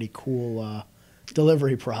probably a pretty cool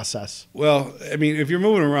delivery process. Well, I mean, if you're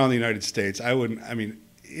moving around the United States,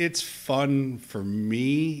 it's fun for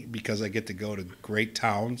me because I get to go to great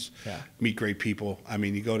towns, meet great people. I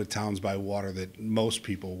mean, you go to towns by water that most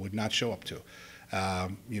people would not show up to.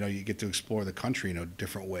 You get to explore the country in a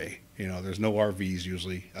different way. There's no RVs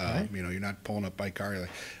usually. Right. You're not pulling up by car.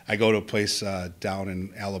 I go to a place down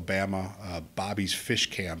in Alabama, Bobby's Fish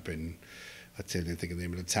Camp, and let's see if I think of the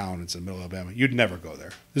name of the town. It's in the middle of Alabama. You'd never go there.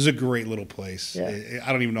 This is a great little place. Yeah.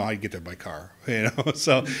 I don't even know how you get there by car.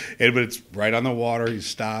 So, but it's right on the water. You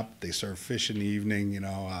stop. They serve fish in the evening.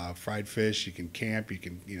 Fried fish. You can camp. You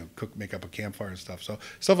can cook, make up a campfire and stuff. So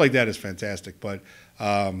stuff like that is fantastic. But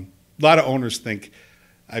a lot of owners think.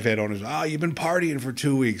 I've had owners, you've been partying for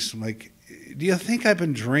 2 weeks. I'm like, do you think I've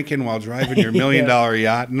been drinking while driving your $1 million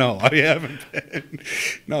yacht? No, I haven't been.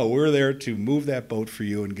 No, we're there to move that boat for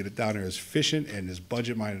you and get it down there as efficient and as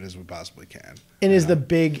budget-minded as we possibly can. And is the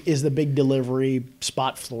big delivery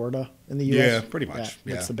spot Florida in the U.S.? Yeah, pretty much.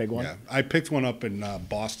 That's the big one. Yeah. I picked one up in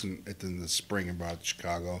Boston in the spring and brought it to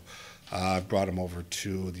Chicago. I've brought them over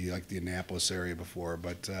to the Annapolis area before,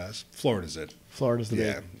 but Florida's it. Florida's the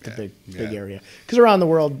Yeah, big yeah. area. Because around the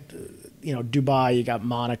world, Dubai, you got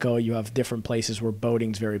Monaco, you have different places where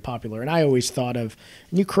boating's very popular. And I always thought of,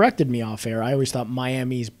 and you corrected me off air, I always thought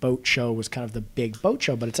Miami's boat show was kind of the big boat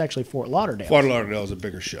show, but it's actually Fort Lauderdale. Fort Lauderdale is a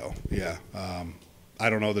bigger show. Yeah. I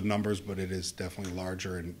don't know the numbers, but it is definitely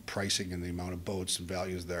larger in pricing and the amount of boats and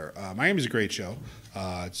values there. Miami's a great show.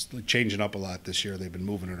 It's changing up a lot this year. They've been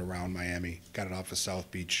moving it around Miami. Got it off of South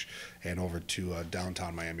Beach and over to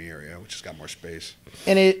downtown Miami area, which has got more space.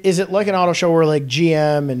 And is it like an auto show where like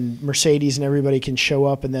GM and Mercedes and everybody can show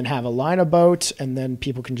up and then have a line of boats and then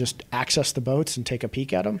people can just access the boats and take a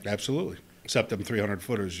peek at them? Absolutely. Except them 300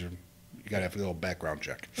 footers, you got to have a little background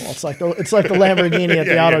check. Well, it's like the Lamborghini at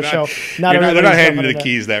the auto show. They're not everybody's handing jumping you in the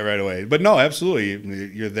keys that right away. But no,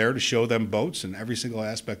 absolutely. You're there to show them boats and every single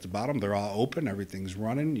aspect about them. They're all open. Everything's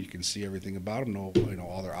running. You can see everything about them, know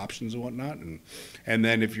all their options and whatnot. And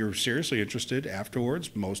then if you're seriously interested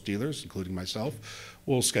afterwards, most dealers, including myself,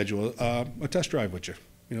 will schedule a test drive with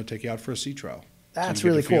you. Take you out for a sea trial. That's so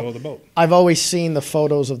you really get the feel cool. of the boat. I've always seen the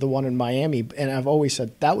photos of the one in Miami, and I've always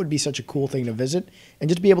said that would be such a cool thing to visit and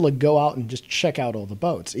just be able to go out and just check out all the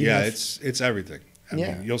boats. Yeah, it's everything. I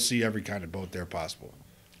Yeah. mean, you'll see every kind of boat there possible.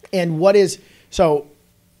 And so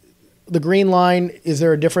the Green Line, is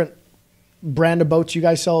there a different brand of boats you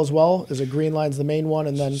guys sell as well? Is it Green Line's the main one,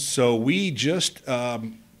 and then So we just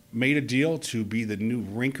made a deal to be the new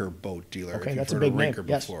Rinker boat dealer. Okay, if that's a you've heard big of name, Rinker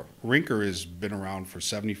yes. before. Rinker has been around for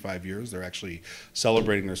 75 years. They're actually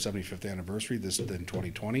celebrating their 75th anniversary in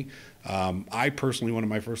 2020. I personally, one of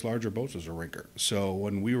my first larger boats was a Rinker. So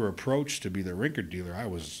when we were approached to be the Rinker dealer, I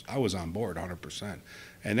was on board 100%.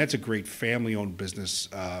 And that's a great family-owned business.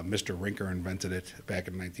 Mr. Rinker invented it back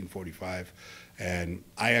in 1945. And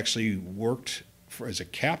I actually worked as a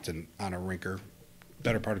captain on a Rinker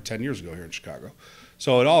better part of 10 years ago here in Chicago.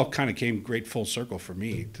 So it all kind of came great full circle for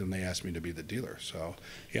me when they asked me to be the dealer. So,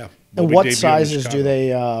 yeah. and we'll what be debuting in sizes do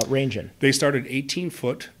Chicago. they range in? They start at 18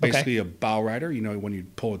 foot, basically a bow rider, when you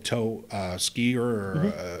pull a tow skier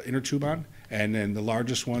or inner tube on. And then the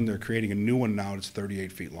largest one, they're creating a new one now that's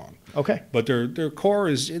 38 feet long. Okay. But their core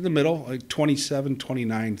is in the middle, like 27,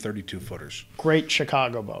 29, 32 footers. Great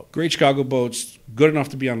Chicago boat. Great Chicago boats, good enough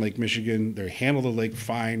to be on Lake Michigan. They handle the lake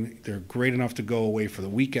fine. They're great enough to go away for the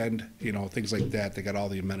weekend, things like that. They got all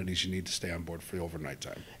the amenities you need to stay on board for the overnight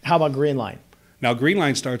time. How about Green Line? Now, Green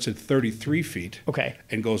Line starts at 33 feet Okay.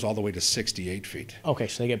 and goes all the way to 68 feet. Okay,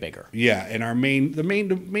 so they get bigger. Yeah, and the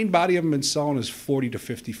main body of them been selling is 40 to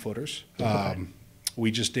 50 footers. We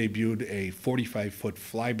just debuted a 45-foot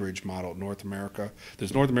flybridge model in North America.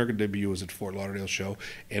 This North American debut was at Fort Lauderdale show,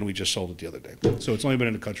 and we just sold it the other day. So it's only been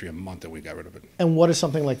in the country a month, and we got rid of it. And what does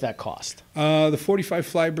something like that cost? The 45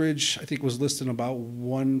 flybridge, I think, was listed about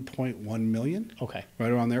 $1.1 million, Okay, right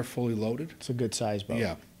around there, fully loaded. it's a good size boat.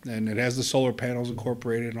 Yeah, and it has the solar panels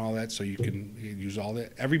incorporated and all that, so you can use all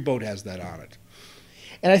that. Every boat has that on it.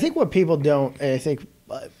 And I think what people don't,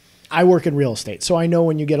 I work in real estate, so I know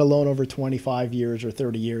when you get a loan over 25 years or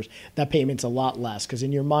 30 years, that payment's a lot less because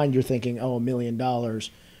in your mind you're thinking, oh, $1 million,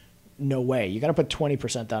 no way. You got to put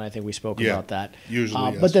 20% down. I think we spoke Yeah, about that.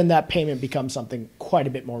 usually, yes. But then that payment becomes something quite a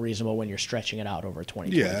bit more reasonable when you're stretching it out over 20,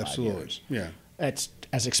 Yeah, 25 absolutely. years. Yeah. It's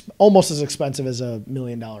almost as expensive as a $1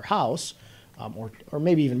 million house, or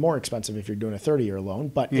maybe even more expensive if you're doing a 30-year loan.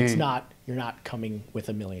 But it's not. You're not coming with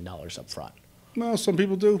 $1 million up front. Well, some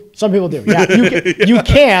people do. Some people do. Yeah, you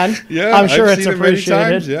can. Yeah, I'm sure I've it's seen it many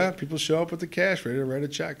appreciated. times. Yeah, people show up with the cash, ready to write a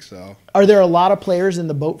check. So Are there a lot of players in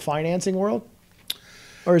the boat financing world,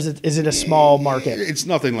 or is it a small market? it's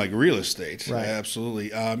nothing like real estate. Right.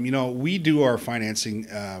 Absolutely. We do our financing.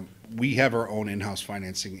 We have our own in-house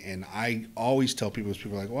financing, and I always tell people are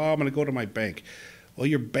like, "Well, I'm going to go to my bank." Well,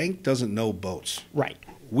 your bank doesn't know boats. Right.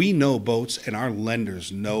 We know boats, and our lenders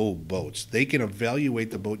know boats. They can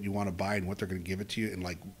evaluate the boat you want to buy and what they're going to give it to you in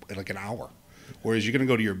like an hour. Whereas you're going to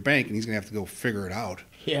go to your bank, and he's going to have to go figure it out.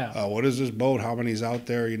 Yeah. What is this boat? How many's out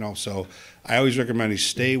there? So I always recommend you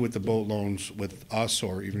stay with the boat loans with us,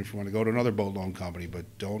 or even if you want to go to another boat loan company, but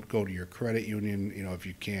don't go to your credit union. If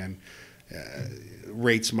you can,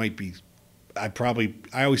 rates might be. I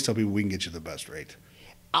always tell people we can get you the best rate.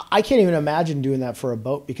 I can't even imagine doing that for a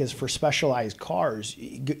boat because for specialized cars,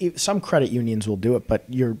 some credit unions will do it, but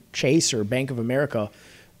your Chase or Bank of America,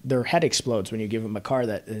 their head explodes when you give them a car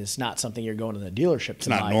that is not something you're going to the dealership to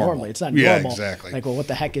not buy normal. normally. It's not Yeah, normal. exactly. Like, well, what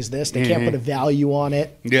the heck is this? They can't put a value on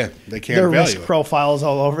it. Yeah, they can't Their value risk it. profile is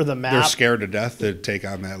all over the map. They're scared to death to take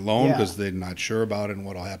on that loan Yeah. because they're not sure about it and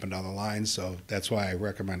what will happen down the line. So that's why I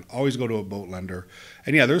recommend always go to a boat lender.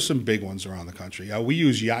 And yeah, there's some big ones around the country. We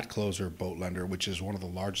use Yacht Closer Boat Lender, which is one of the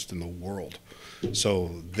largest in the world.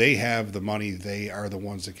 So they have the money. They are the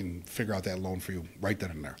ones that can figure out that loan for you right then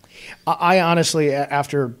and there. I honestly,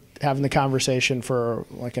 after having the conversation for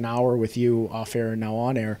like an hour with you off air and now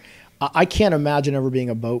on air, I can't imagine ever being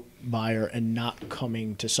a boat buyer and not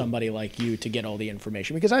coming to somebody like you to get all the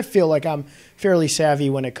information, because I feel like I'm fairly savvy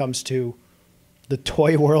when it comes to the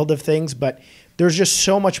toy world of things, but there's just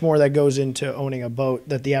so much more that goes into owning a boat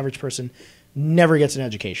that the average person never gets an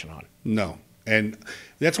education on. No. And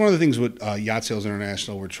that's one of the things with Yacht Sales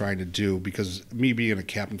International we're trying to do, because me being a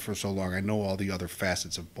captain for so long, I know all the other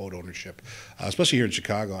facets of boat ownership, especially here in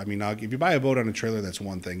Chicago. I mean, if you buy a boat on a trailer, that's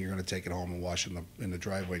one thing. You're going to take it home and wash it in the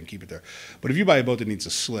driveway and keep it there. But if you buy a boat that needs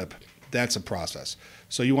a slip, that's a process.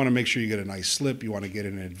 So you want to make sure you get a nice slip. You want to get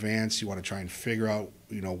it in advance. You want to try and figure out,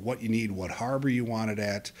 what you need, what harbor you want it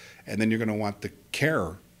at, and then you're going to want the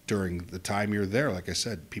care during the time you're there. Like I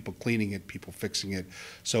said, people cleaning it, people fixing it.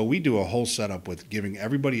 So we do a whole setup with giving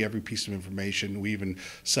everybody every piece of information. We even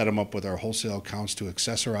set them up with our wholesale accounts to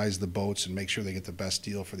accessorize the boats and make sure they get the best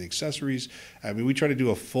deal for the accessories. I mean, we try to do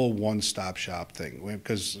a full one-stop shop thing,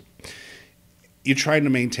 because you're trying to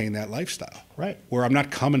maintain that lifestyle. Right. Where I'm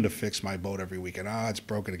not coming to fix my boat every weekend. It's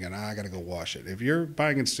broken again. I got to go wash it. If you're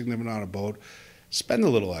buying a significant amount of boat, spend a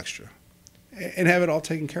little extra and have it all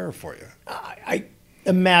taken care of for you. I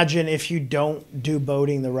imagine if you don't do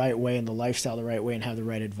boating the right way and the lifestyle the right way and have the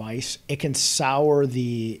right advice, it can sour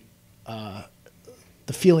the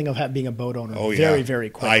feeling of being a boat owner very, very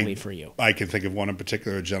quickly for you. I can think of one in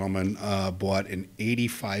particular. A gentleman bought an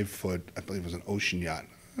 85-foot, I believe it was an ocean yacht.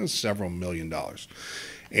 It was several $1 million.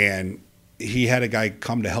 And he had a guy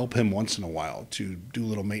come to help him once in a while to do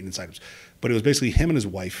little maintenance items. But it was basically him and his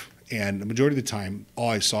wife. And the majority of the time, all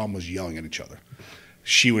I saw him was yelling at each other.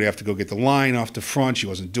 She would have to go get the line off the front. She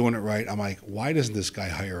wasn't doing it right. I'm like, why doesn't this guy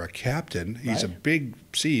hire a captain? He's a big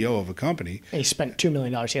CEO of a company. And he spent $2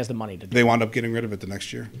 million. He has the money to do it. They wound up getting rid of it the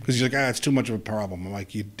next year because he's like, it's too much of a problem. I'm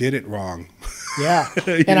like, you did it wrong. Yeah.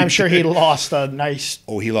 And I'm sure he lost a nice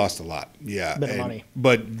he lost a lot. Yeah. bit of money.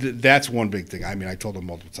 But that's one big thing. I mean, I told him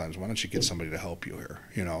multiple times, why don't you get somebody to help you here?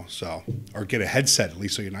 Or get a headset at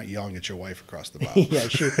least so you're not yelling at your wife across the bow. Yeah,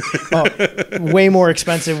 sure. Well, way more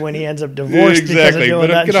expensive when he ends up divorced. Exactly. Because of doing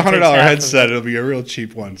that, get a $100 half headset. It'll be a real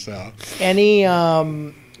cheap one. So any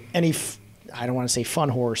I don't want to say fun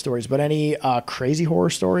horror stories, but any crazy horror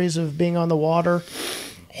stories of being on the water?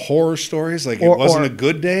 Horror stories? Like it wasn't a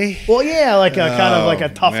good day? Well, yeah, like a kind of like a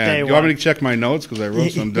tough day. Do you want me to check my notes? Because I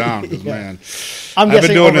wrote some down. Because, man, I've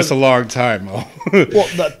been doing this a long time. Well,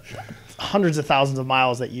 the hundreds of thousands of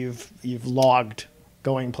miles that you've logged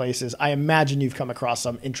going places, I imagine you've come across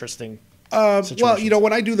some interesting situations. Well,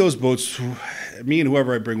 when I do those boats, me and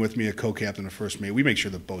whoever I bring with me, a co-captain or first mate, we make sure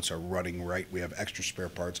the boats are running right. We have extra spare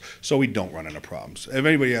parts so we don't run into problems. If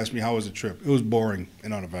anybody asks me, how was the trip? It was boring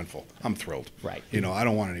and uneventful. I'm thrilled. Right. I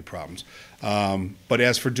don't want any problems. But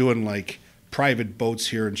as for doing like private boats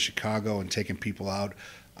here in Chicago and taking people out,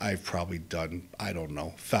 I've probably done,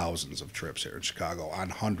 thousands of trips here in Chicago on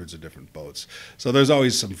hundreds of different boats. So there's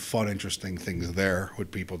always some fun, interesting things there, what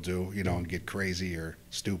people do, and get crazy or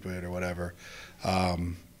stupid or whatever.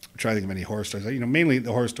 I'm trying to think of any horror stories. Mainly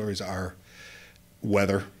the horror stories are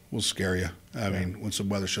weather will scare you. I mean, when some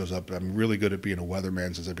weather shows up, I'm really good at being a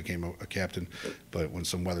weatherman since I became a captain. But when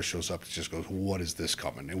some weather shows up, it just goes, what is this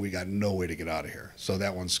coming? And we got no way to get out of here. So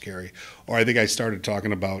that one's scary. Or I think I started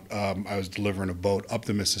talking about I was delivering a boat up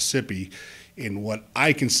the Mississippi in what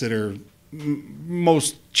I consider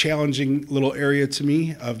most challenging little area to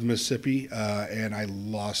me of the Mississippi. And I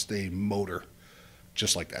lost a motor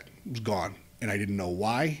just like that. It was gone. And I didn't know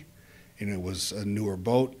why. And it was a newer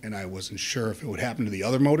boat, and I wasn't sure if it would happen to the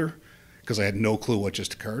other motor because I had no clue what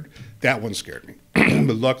just occurred. That one scared me.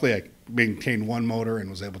 But luckily, I maintained one motor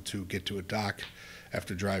and was able to get to a dock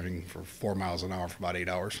after driving for 4 miles an hour for about 8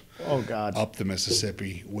 hours. Oh, God. Up the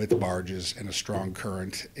Mississippi with barges and a strong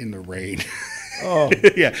current in the rain. Oh.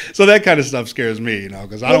 Yeah. So that kind of stuff scares me,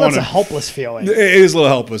 because I don't want to. That's a helpless feeling. It is a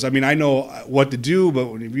little helpless. I mean, I know what to do,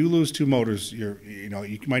 but if you lose two motors,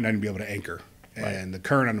 you might not even be able to anchor. and the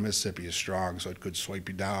current on the Mississippi is strong, so it could swipe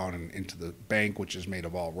you down and into the bank, which is made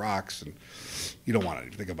of all rocks, and you don't want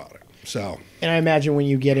to think about it. So, and I imagine when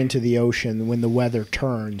you get into the ocean, when the weather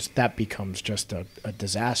turns, that becomes just a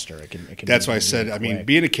disaster. It can that's be why I said, really I mean, quick.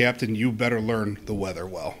 being a captain, you better learn the weather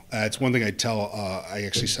well. It's one thing I tell, I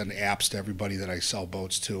actually send apps to everybody that I sell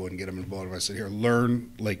boats to and get them involved. I said, here,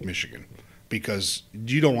 learn Lake Michigan, because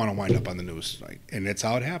you don't want to wind up on the news tonight. And that's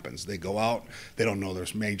how it happens. They go out, they don't know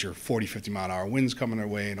there's major 40, 50 mile an hour winds coming their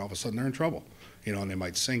way, and all of a sudden they're in trouble, and they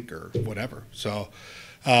might sink or whatever. So,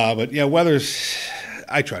 but yeah, weather's,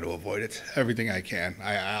 I try to avoid it, everything I can.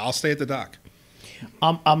 I'll stay at the dock.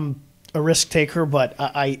 I'm a risk taker, but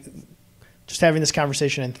I just having this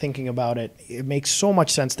conversation and thinking about it, it makes so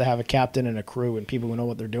much sense to have a captain and a crew and people who know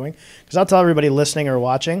what they're doing. Because I'll tell everybody listening or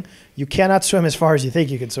watching, you cannot swim as far as you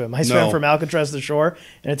think you can swim. I swam from Alcatraz to shore,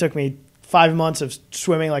 and it took me 5 months of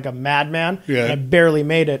swimming like a madman, and I barely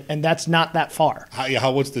made it, and that's not that far.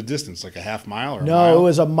 What's the distance, like a half mile or a No, mile? it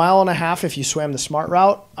was a mile and a half if you swam the smart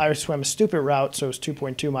route. I swam a stupid route, so it was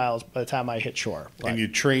 2.2 miles by the time I hit shore. But, and you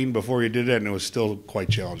trained before you did that, and it was still quite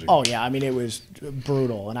challenging. oh, yeah. I mean, it was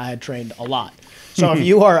brutal, and I had trained a lot. So if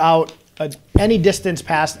you are out any distance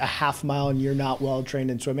past a half mile and you're not well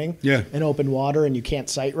trained in swimming in open water and you can't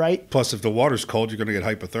sight right. Plus, if the water's cold, you're going to get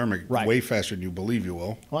hypothermic Right. way faster than you believe you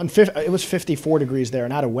will. Well, it was 54 degrees there,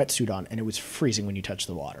 and I had a wetsuit on, and it was freezing when you touched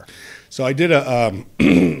the water. So I did a, I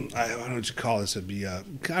don't know what you call this. It'd be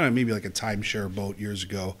kind of maybe like a timeshare boat years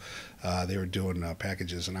ago. They were doing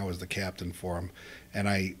packages, and I was the captain for them. And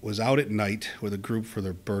I was out at night with a group for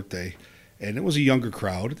their birthday. And it was a younger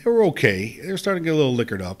crowd. They were okay. They were starting to get a little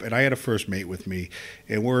liquored up. And I had a first mate with me.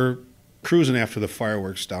 And we're cruising after the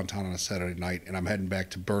fireworks downtown on a Saturday night. And I'm heading back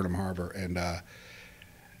to Burnham Harbor. And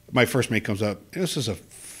my first mate comes up. This is a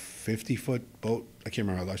 50-foot boat. I can't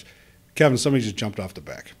remember how large. Kevin, somebody just jumped off the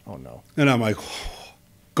back. Oh, no. And I'm like,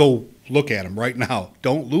 go look at him right now.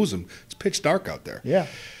 Don't lose him. It's pitch dark out there. Yeah.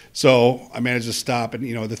 So I managed to stop. And,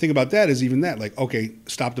 the thing about that is even that, like, okay,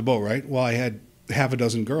 stop the boat, right? Well, I had half a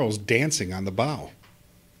dozen girls dancing on the bow.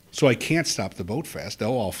 So I can't stop the boat fast. They'll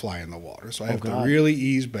all fly in the water. So I have to really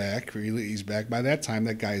ease back. By that time,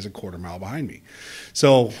 that guy is a quarter mile behind me.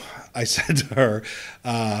 So I said to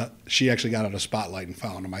her, she actually got out a spotlight and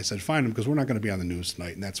found him. I said, find him because we're not going to be on the news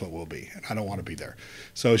tonight, and that's what we'll be. And I don't want to be there.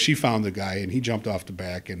 So she found the guy, and he jumped off the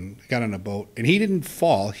back and got on a boat. And he didn't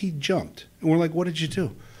fall. He jumped. And we're like, what did you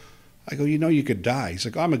do? I go, you could die. He's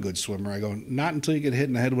like, I'm a good swimmer. I go, not until you get hit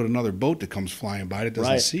in the head with another boat that comes flying by that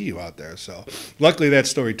doesn't see you out there. So luckily that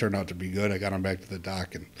story turned out to be good. I got him back to the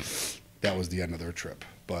dock, and that was the end of their trip.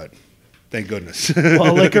 But thank goodness.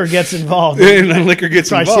 Well, liquor gets involved. And then liquor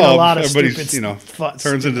gets involved. Seen a lot of everybody's, stupid,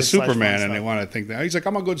 turns into Superman, stuff. and they want to think that. He's like,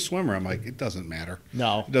 I'm a good swimmer. I'm like, it doesn't matter.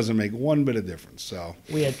 No. It doesn't make one bit of difference. So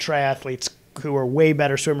we had triathletes who were way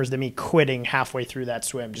better swimmers than me quitting halfway through that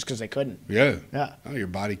swim just because they couldn't. Yeah. Yeah. Oh, your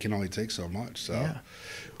body can only take so much. So, Yeah.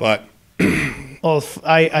 But well,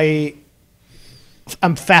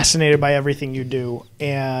 I'm fascinated by everything you do,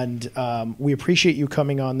 and we appreciate you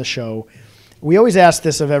coming on the show. We always ask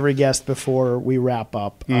this of every guest before we wrap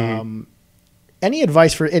up. Any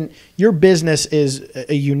advice and your business is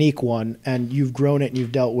a unique one, and you've grown it and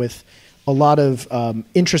you've dealt with a lot of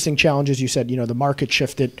interesting challenges. You said, the market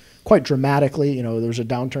shifted quite dramatically. There's a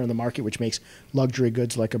downturn in the market, which makes luxury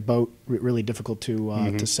goods like a boat really difficult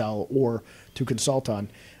to sell or to consult on.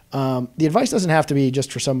 The advice doesn't have to be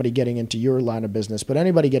just for somebody getting into your line of business, but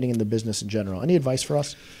anybody getting into business in general. Any advice for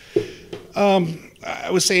us? I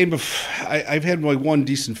was saying before, I've had like one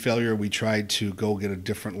decent failure. We tried to go get a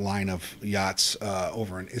different line of yachts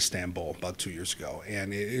over in Istanbul about 2 years ago,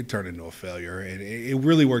 and it turned into a failure. And it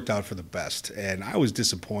really worked out for the best. And I was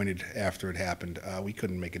disappointed after it happened. We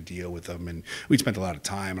couldn't make a deal with them, and we'd spent a lot of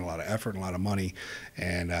time and a lot of effort and a lot of money.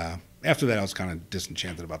 And after that, I was kind of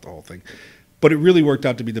disenchanted about the whole thing. But it really worked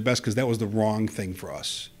out to be the best because that was the wrong thing for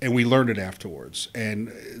us. And we learned it afterwards.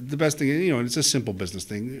 And the best thing, it's a simple business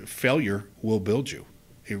thing. Failure will build you.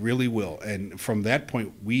 It really will. And from that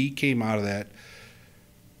point, we came out of that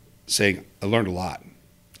saying, I learned a lot.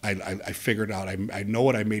 I figured out, I know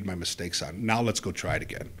what I made my mistakes on. Now let's go try it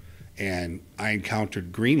again. And I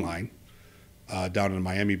encountered Greenline down in the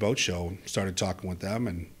Miami Boat Show, started talking with them,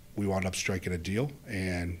 and we wound up striking a deal.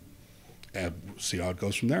 And see how it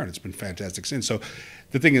goes from there, and it's been fantastic since. So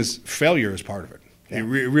the thing is, failure is part of it. Yeah. It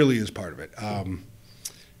really is part of it.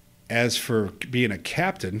 As for being a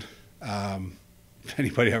captain, if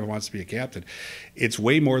anybody ever wants to be a captain, it's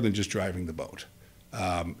way more than just driving the boat.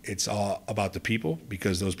 It's all about the people,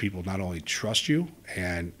 because those people not only trust you,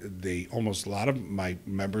 and a lot of my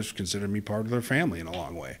members consider me part of their family in a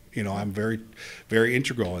long way. You know, I'm very, very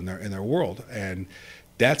integral in their world, and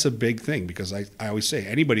that's a big thing, because I always say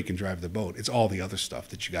anybody can drive the boat. It's all the other stuff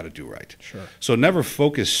that you got to do right. Sure. So never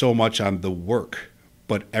focus so much on the work,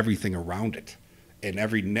 but everything around it and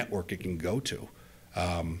every network it can go to.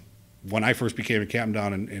 When I first became a captain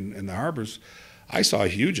down in the harbors, I saw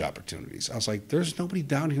huge opportunities. I was like, there's nobody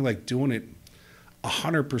down here like doing it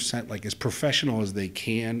 100%, like as professional as they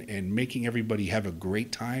can, and making everybody have a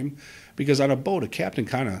great time. Because on a boat, a captain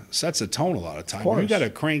kind of sets a tone a lot of time. When you got a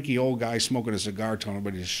cranky old guy smoking a cigar telling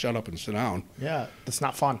everybody to shut up and sit down. Yeah, that's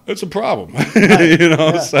not fun. It's a problem, you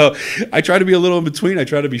know. Yeah. So I try to be a little in between. I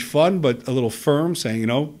try to be fun, but a little firm, saying, you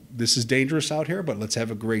know, this is dangerous out here, but let's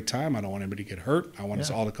have a great time. I don't want anybody to get hurt. I want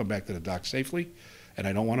us all to come back to the dock safely. And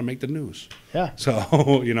I don't want to make the news. Yeah.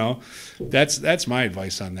 So, you know, that's my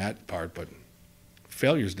advice on that part. But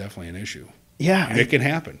failure is definitely an issue. Yeah. And it can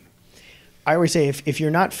happen. I always say if you're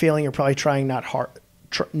not failing, you're probably trying not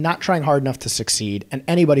trying hard enough to succeed. And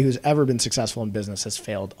anybody who's ever been successful in business has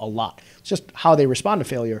failed a lot. It's just how they respond to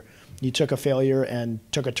failure. You took a failure and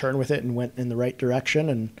took a turn with it and went in the right direction.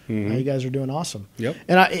 And now you guys are doing awesome. Yep.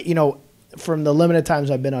 And, you know, from the limited times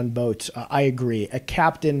I've been on boats, I agree. A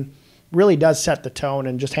captain really does set the tone,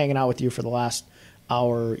 and just hanging out with you for the last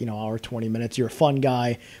hour, 20 minutes. You're a fun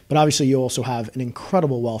guy, but obviously you also have an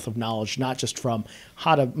incredible wealth of knowledge, not just from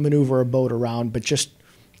how to maneuver a boat around, but just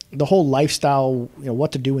the whole lifestyle,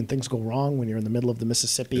 what to do when things go wrong when you're in the middle of the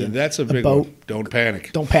Mississippi. And that's a big one. Don't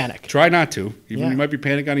panic. Don't panic. Try not to. You might be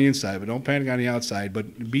panicking on the inside, but don't panic on the outside,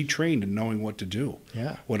 but be trained in knowing what to do.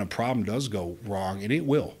 Yeah. When a problem does go wrong, and it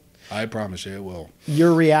will. I promise you it will.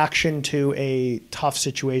 Your reaction to a tough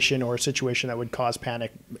situation or a situation that would cause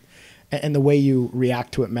panic, and the way you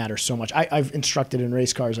react to it matters so much. I've instructed in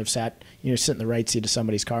race cars. I've sit in the right seat of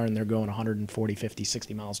somebody's car and they're going 140, 50,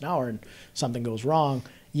 60 miles an hour and something goes wrong.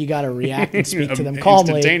 You got to react and speak to them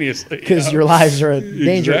calmly, because your lives are in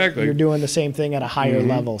danger. Exactly. You're doing the same thing at a higher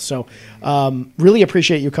level. So really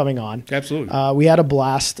appreciate you coming on. Absolutely. We had a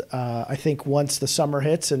blast. I think once the summer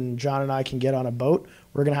hits and John and I can get on a boat,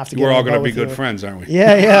 we're going to have to get We're all going to be good friends, aren't we?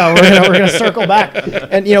 Yeah. We're going to circle back.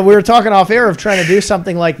 And, we were talking off air of trying to do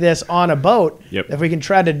something like this on a boat. Yep. If we can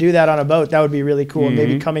try to do that on a boat, that would be really cool. And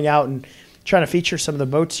maybe coming out and trying to feature some of the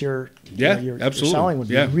boats you're selling would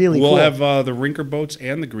be really cool. We'll have the Rinker boats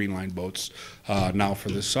and the Green Line boats now for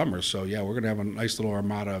this summer. So, we're going to have a nice little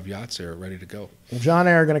armada of yachts there ready to go. Well, John and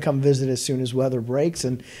I are going to come visit as soon as weather breaks.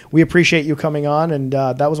 And we appreciate you coming on. And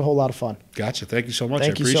that was a whole lot of fun. Gotcha. Thank you so much.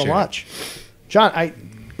 Thank you so much. John, I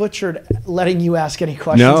butchered letting you ask any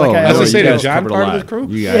questions. No, as I say, John part of the crew.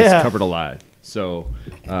 You guys covered a lot. So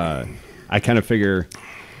I kind of figure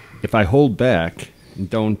if I hold back and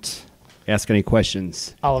don't ask any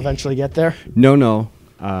questions, I'll eventually get there. No.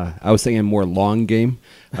 I was thinking more long game.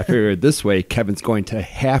 I figured this way, Kevin's going to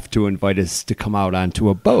have to invite us to come out onto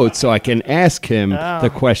a boat so I can ask him the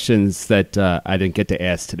questions that I didn't get to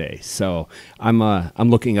ask today. So I'm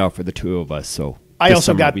looking out for the two of us. So I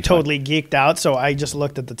also got totally geeked out, so I just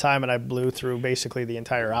looked at the time and I blew through basically the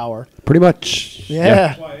entire hour. Pretty much.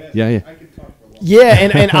 Yeah. Yeah,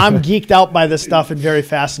 and I'm geeked out by this stuff and very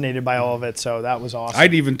fascinated by all of it, so that was awesome.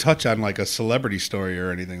 I'd even touch on like a celebrity story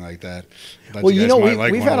or anything like that. Well,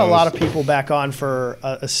 we've had a lot of people back on for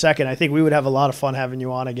a second. I think we would have a lot of fun having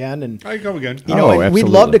you on again. And I come again. We'd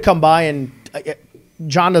love to come by, and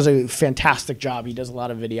John does a fantastic job. He does a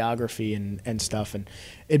lot of videography and stuff, and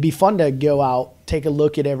it'd be fun to go out, take a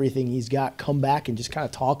look at everything he's got, come back, and just kind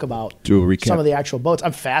of talk about some of the actual boats.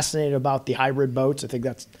 I'm fascinated about the hybrid boats. I think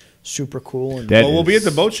that's super cool. And we'll be at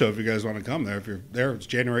the boat show if you guys want to come there. If you're there, it's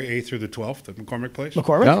January 8th through the 12th at McCormick Place.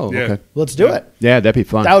 McCormick? Oh, okay. Let's do it. Yeah, that'd be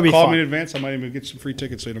fun. That would be Call fun. me in advance. I might even get some free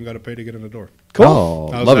tickets so you don't got to pay to get in the door. Cool.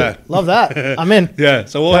 Oh, love it. Love that. I'm in. Yeah,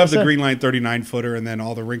 so we'll have the Green Line 39-footer and then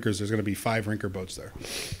all the Rinkers. There's going to be 5 Rinker boats there.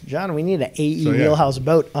 John, we need an AE Wheelhouse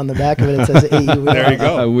boat on the back of it. It says AE Wheelhouse. There you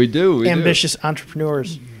go. We do. Ambitious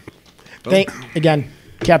entrepreneurs. Again,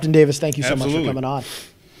 Captain Davis, thank you so much for coming on.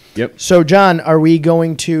 Yep. So, John, are we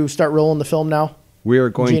going to start rolling the film now? We are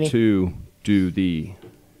going to do the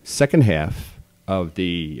second half of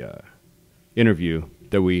the interview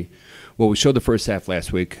that we showed the first half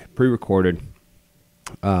last week, pre-recorded,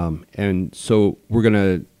 and so we're going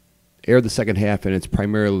to air the second half, and it's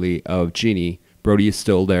primarily of Jeannie. Brody is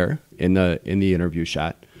still there in the interview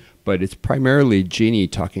shot, but it's primarily Jeannie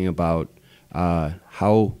talking about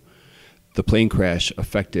how the plane crash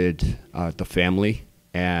affected the family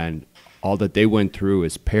and all that they went through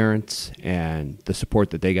as parents and the support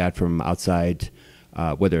that they got from outside,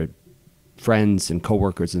 whether friends and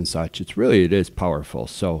coworkers and such. It is powerful.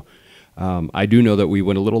 So I do know that we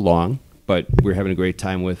went a little long, but we're having a great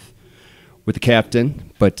time with the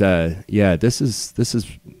captain. But yeah, this is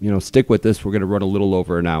stick with this. We're going to run a little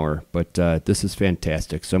over an hour, but this is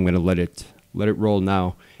fantastic. So I'm going to let it roll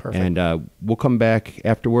now. Perfect. And we'll come back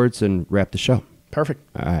afterwards and wrap the show. Perfect.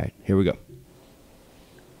 All right, here we go.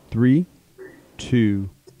 3, 2,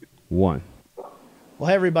 1. Well,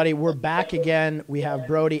 hey, everybody, we're back again. We have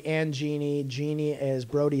Brody and Jeannie. Jeannie is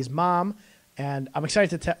Brody's mom, and I'm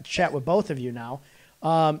excited to chat with both of you now.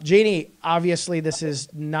 Jeannie, obviously, this is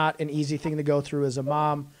not an easy thing to go through as a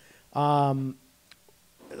mom.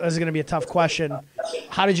 This is going to be a tough question.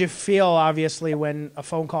 How did you feel, obviously, when a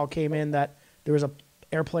phone call came in that there was an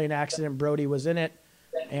airplane accident, Brody was in it,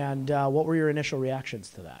 and what were your initial reactions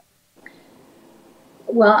to that?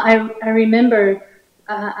 Well, I remember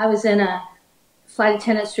I was in a flight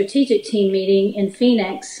attendant strategic team meeting in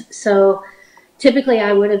Phoenix, so typically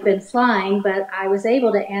I would have been flying, but I was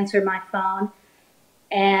able to answer my phone,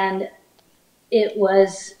 and it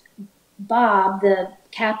was Bob, the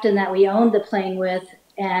captain that we owned the plane with,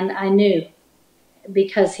 and I knew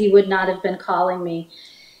because he would not have been calling me.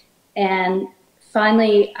 And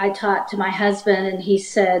finally I talked to my husband, and he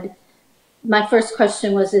said, my first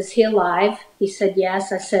question was, is he alive? He said,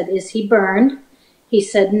 yes. I said, is he burned? He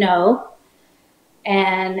said, no.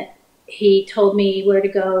 And he told me where to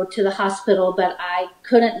go to the hospital, but I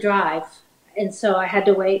couldn't drive. And so I had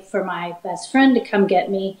to wait for my best friend to come get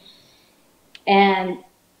me. And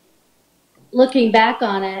looking back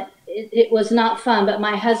on it, it was not fun, but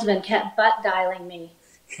my husband kept butt dialing me.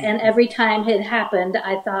 And every time it happened,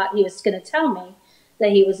 I thought he was going to tell me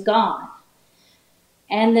that he was gone.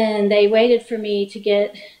 And then they waited for me to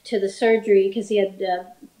get to the surgery because he had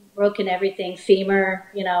broken everything, femur,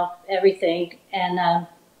 everything. And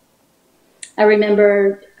I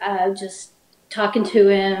remember just talking to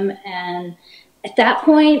him. And at that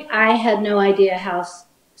point, I had no idea how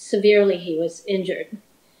severely he was injured.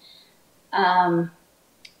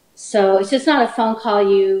 So it's just not a phone call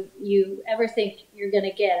you ever think you're going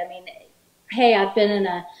to get. I mean, hey, I've been in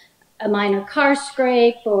a minor car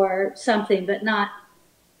scrape or something, but not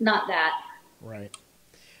that. Right.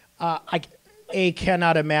 I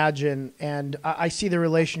cannot imagine, and I see the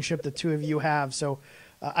relationship the two of you have. So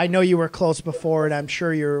I know you were close before, and I'm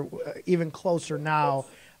sure you're even closer now.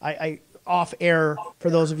 I off air, for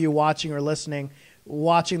those of you watching or listening,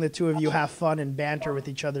 watching the two of you have fun and banter with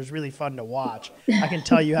each other is really fun to watch. I can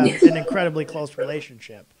tell you have an incredibly close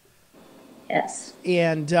relationship. Yes.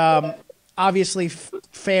 And obviously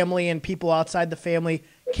family and people outside the family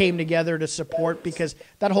came together to support, because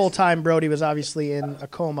that whole time Brody was obviously in a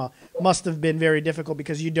coma. Must have been very difficult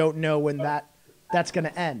because you don't know when that's going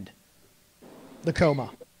to end, the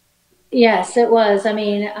coma. Yes, it was. I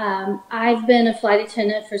mean, I've been a flight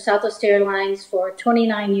attendant for Southwest Airlines for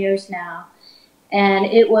 29 years now. And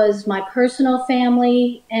it was my personal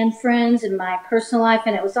family and friends and my personal life,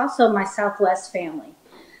 and it was also my Southwest family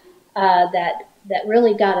that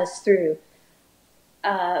really got us through.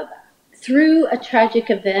 Through a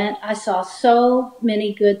tragic event, I saw so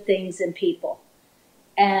many good things in people.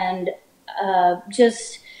 And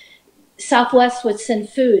just Southwest would send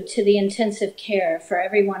food to the intensive care for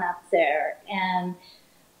everyone up there. And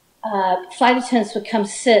flight attendants would come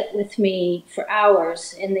sit with me for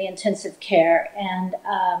hours in the intensive care.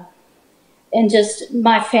 And just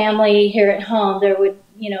my family here at home, there would,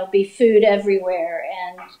 be food everywhere.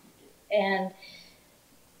 And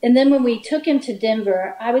then when we took him to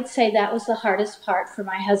Denver, I would say that was the hardest part for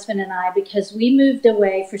my husband and I, because we moved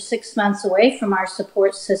away for 6 months away from our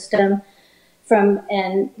support system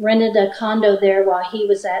and rented a condo there while he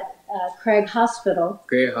was at Craig Hospital.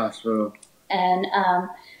 Great hospital. And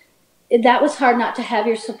that was hard not to have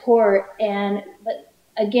your support. But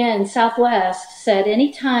again, Southwest said,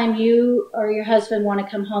 anytime you or your husband want to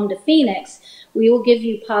come home to Phoenix, we will give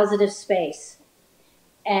you positive space.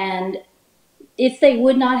 And if they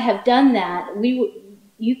would not have done that,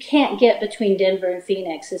 you can't get between Denver and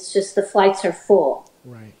Phoenix. It's just the flights are full.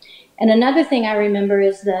 Right. And another thing I remember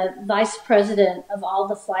is the vice president of all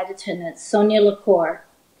the flight attendants, Sonia LaCour,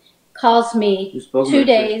 calls me 2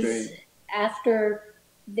 days after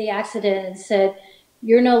the accident and said,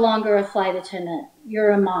 you're no longer a flight attendant. You're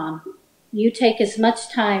a mom. You take as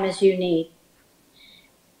much time as you need.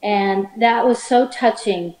 And that was so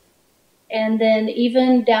touching. And then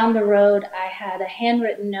even down the road, I had a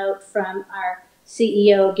handwritten note from our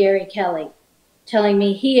CEO, Gary Kelly, telling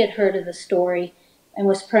me he had heard of the story and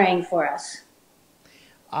was praying for us.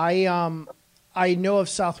 I know of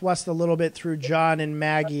Southwest a little bit through John and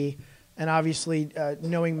Maggie, and obviously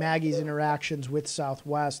knowing Maggie's interactions with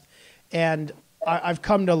Southwest. And I've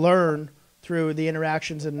come to learn through the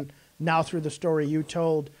interactions and now through the story you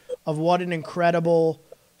told of what an incredible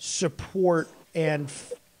support and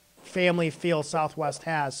family feel Southwest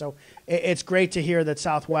has. So it's great to hear that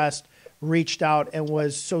Southwest reached out and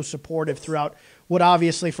was so supportive throughout what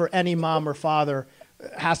obviously for any mom or father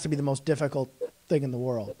has to be the most difficult thing in the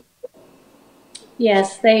world.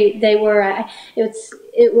 Yes, they were.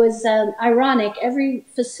 It was ironic. Every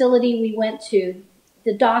facility we went to,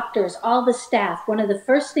 the doctors, all the staff, one of the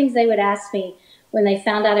first things they would ask me when they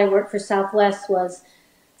found out I worked for Southwest was,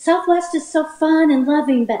 Southwest is so fun and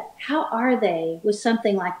loving, but how are they with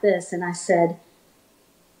something like this? And I said,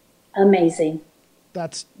 amazing.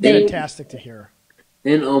 That's fantastic to hear.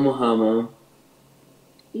 In Omaha, Mom.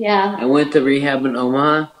 Yeah. I went to rehab in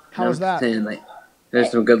Omaha. How was that? Saying, like,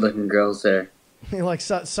 there's some good-looking girls there. You like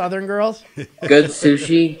Southern girls? Good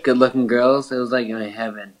sushi, good-looking girls. It was like my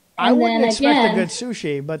heaven. I wouldn't expect a good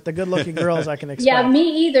sushi, but the good-looking girls I can expect. Yeah,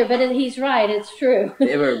 me either, but he's right. It's true.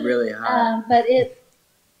 They were really hot. But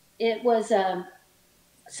it was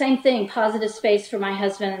same thing, positive space for my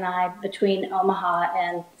husband and I between Omaha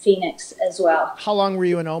and Phoenix as well. How long were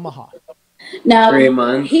you in Omaha? No, 3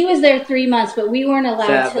 months. He was there 3 months, but we weren't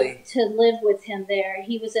allowed Sadly. to live with him there.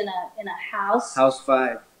 He was in a house. House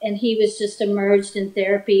 5. And he was just immersed in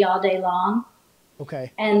therapy all day long.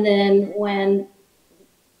 Okay. And then when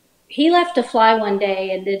he left to fly one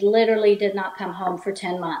day and literally did not come home for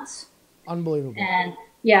 10 months. Unbelievable. And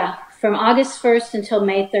yeah, from August 1st until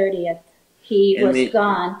May 30th, he was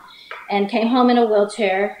gone and came home in a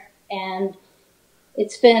wheelchair. And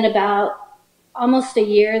it's been about almost a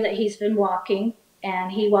year that he's been walking,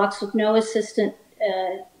 and he walks with no assistant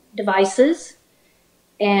devices.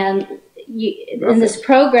 And in this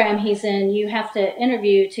program he's in, you have to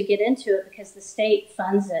interview to get into it because the state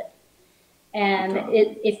funds it. And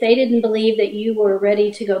if they didn't believe that you were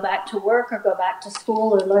ready to go back to work or go back to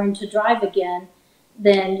school or learn to drive again,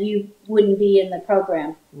 then you wouldn't be in the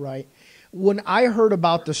program. Right. When I heard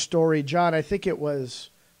about the story, John, I think it was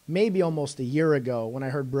maybe almost a year ago when I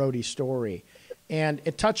heard Brody's story. And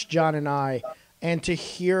it touched John and I. And to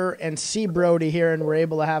hear and see Brody here, and we're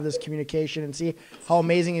able to have this communication and see how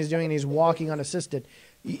amazing he's doing, and he's walking unassisted.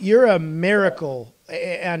 You're a miracle.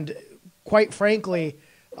 And quite frankly,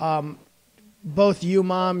 both you,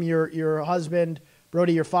 Mom, your husband,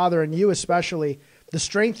 Brody, your father, and you especially, the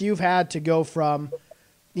strength you've had to go from,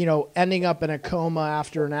 ending up in a coma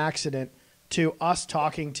after an accident to us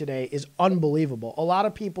talking today is unbelievable. A lot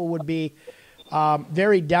of people would be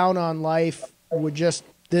very down on life,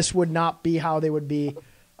 this would not be how they would be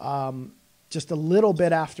just a little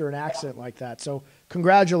bit after an accident like that. So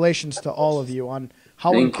congratulations to all of you on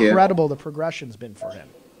how incredible the progression's been for him.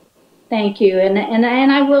 Thank you. And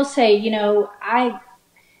I will say,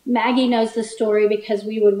 Maggie knows the story because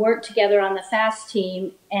we would work together on the FAST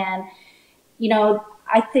team. And,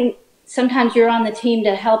 I think sometimes you're on the team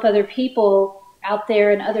to help other people out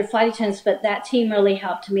there and other flight attendants, but that team really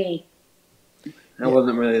helped me. I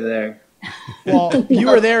wasn't really there. Well, you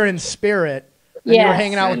were there in spirit, and you were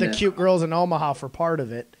hanging out with the know. cute girls in Omaha for part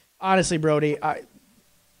of it. Honestly, Brody,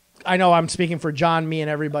 I know I'm speaking for John, me, and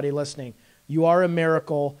everybody listening. You are a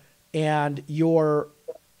miracle, and your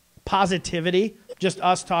positivity, just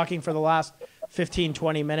us talking for the last 15,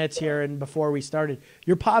 20 minutes here and before we started,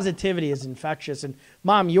 your positivity is infectious. And,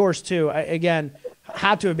 Mom, yours too. Again,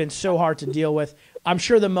 had to have been so hard to deal with. I'm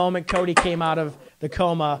sure the moment Cody came out of the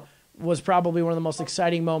coma was probably one of the most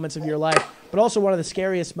exciting moments of your life, but also one of the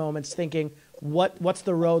scariest moments, thinking, what's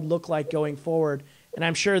the road look like going forward? And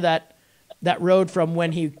I'm sure that road from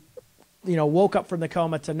when he, woke up from the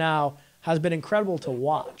coma to now has been incredible to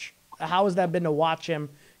watch. How has that been to watch him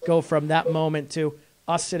go from that moment to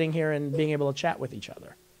us sitting here and being able to chat with each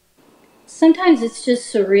other? Sometimes it's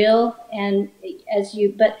just surreal,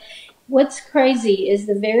 but what's crazy is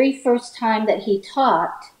the very first time that he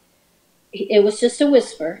talked, it was just a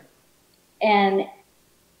whisper. And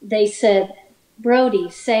they said, Brody,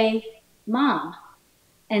 say Mom.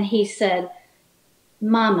 And he said,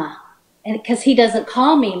 Mama. And because he doesn't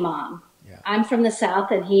call me Mom. Yeah. I'm from the South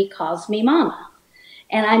and he calls me Mama.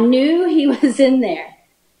 And I knew he was in there.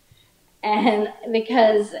 And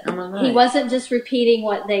because he wasn't just repeating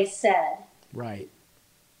what they said. Right.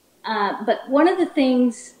 But one of the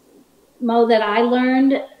things, Mo, that I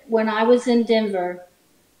learned when I was in Denver,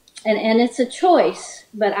 and it's a choice,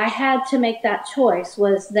 but I had to make that choice,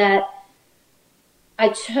 was that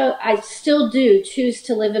I still do choose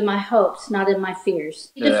to live in my hopes, not in my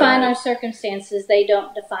fears. We define our circumstances, they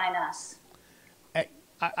don't define us.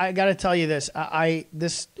 I got to tell you this.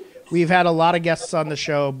 We've had a lot of guests on the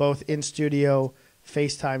show, both in studio,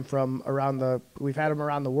 FaceTime from we've had them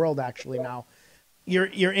around the world actually now.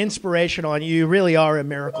 You're inspirational, and you really are a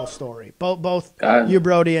miracle story. Both you,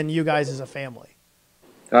 Brody, and you guys as a family.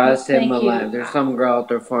 God saved my life. There's some girl out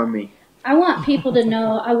there for me. I want people to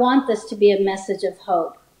know, I want this to be a message of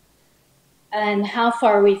hope and how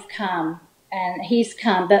far we've come, and he's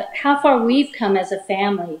come, but how far we've come as a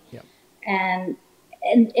family. Yep. And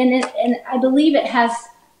I believe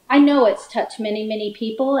I know it's touched many, many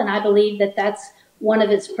people, and I believe that that's one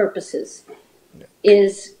of its purposes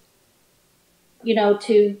is,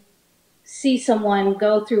 to see someone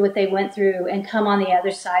go through what they went through and come on the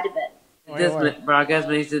other side of it. This broadcast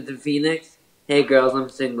makes it to Phoenix. Hey, girls, I'm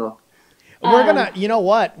single. We're gonna, you know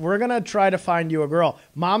what? We're gonna try to find you a girl.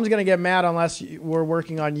 Mom's gonna get mad unless we're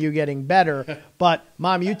working on you getting better. But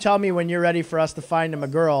Mom, you tell me when you're ready for us to find him a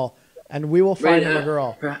girl, and we will find him a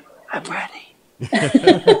girl. I'm ready.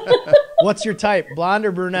 What's your type? Blonde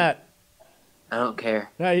or brunette? I don't care.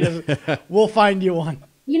 No, he doesn't. We'll find you one.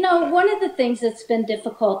 One of the things that's been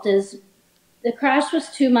difficult is the crash was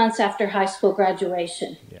 2 months after high school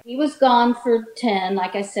graduation. Yeah. He was gone for 10,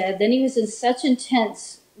 like I said. Then he was in such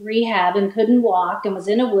intense rehab and couldn't walk and was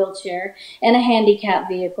in a wheelchair and a handicap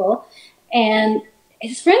vehicle. And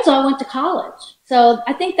his friends all went to college. So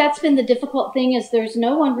I think that's been the difficult thing is there's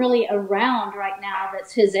no one really around right now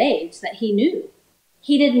that's his age that he knew.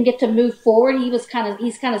 He didn't get to move forward. He's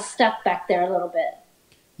kind of stuck back there a little bit.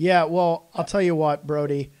 Yeah, well, I'll tell you what,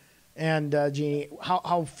 Brody and Jeannie,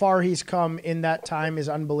 how far he's come in that time is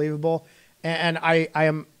unbelievable. And I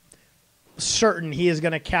am certain he is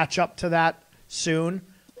going to catch up to that soon.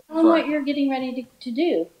 Tell him what you're getting ready to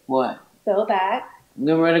do. What? Go back. I'm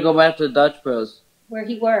getting ready to go back to the Dutch Bros. Where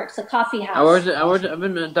he works, a coffee house. I've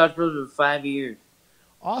been in Dutch Bros for 5 years.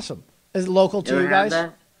 Awesome. Is it local to you guys?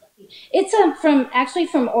 It's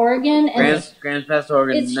from Oregon. And Grants Pass,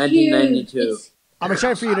 Oregon, 1992. I'm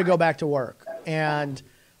excited for you to go back to work. And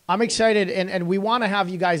I'm excited, and we want to have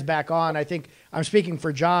you guys back on. I think I'm speaking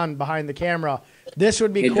for John behind the camera. This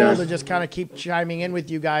would be cool to just kind of keep chiming in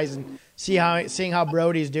with you guys and seeing how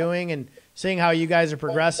Brody's doing and seeing how you guys are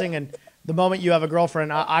progressing. And the moment you have a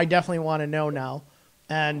girlfriend, I definitely want to know now.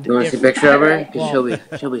 And you want to see a picture of her?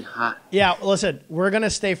 Because she'll be hot. Yeah, listen, we're going to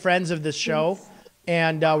stay friends of this show,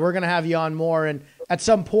 and we're going to have you on more. And at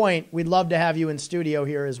some point, we'd love to have you in studio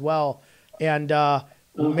here as well. And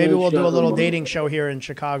maybe we'll do a little dating show here in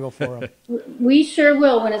Chicago for him. We sure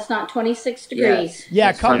will when it's not 26 degrees.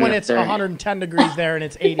 Yeah, come when it's 110 degrees there and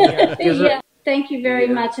it's 80 here. Yeah. Thank you very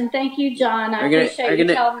much, and thank you, John. I appreciate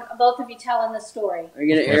both of you telling the story. Are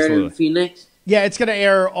you going to air it in Phoenix? Yeah, it's going to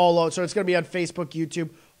air all over. So it's going to be on Facebook,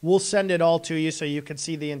 YouTube. We'll send it all to you so you can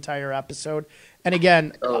see the entire episode. And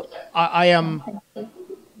again, I am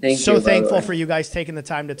so thankful for you guys taking the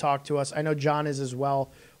time to talk to us. I know John is as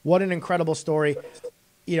well. What an incredible story.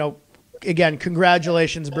 Again,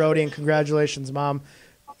 congratulations, Brody, and congratulations, Mom.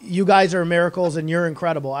 You guys are miracles, and you're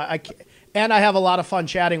incredible. And I have a lot of fun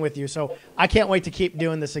chatting with you, so I can't wait to keep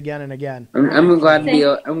doing this again and again. I'm glad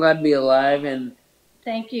to be alive, and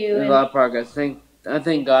thank you. There's a lot of progress. I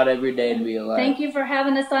thank God every day to be alive. Thank you for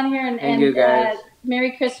having us on here, and you guys.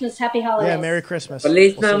 Merry Christmas, Happy Holidays. Yeah, Merry Christmas.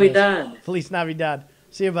 Feliz Navidad. Feliz Navidad.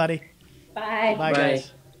 See you, buddy. Bye. Bye,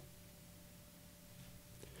 guys.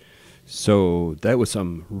 So that was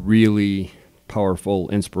some really powerful,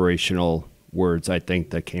 inspirational words, I think,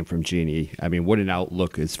 that came from Jeannie. I mean, what an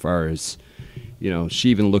outlook as far as, she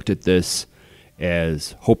even looked at this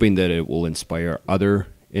as hoping that it will inspire other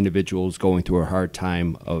individuals going through a hard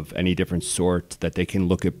time of any different sort, that they can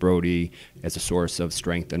look at Brody as a source of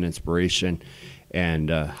strength and inspiration, and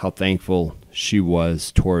how thankful she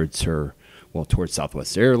was towards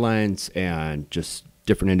Southwest Airlines and just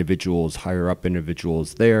different individuals, higher up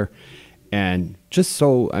individuals there. And just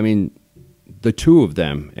so, the two of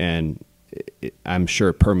them, and I'm sure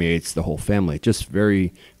it permeates the whole family, just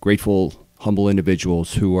very grateful, humble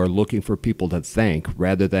individuals who are looking for people to thank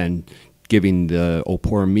rather than giving the oh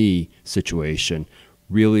poor me situation,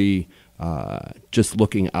 really just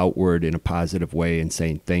looking outward in a positive way and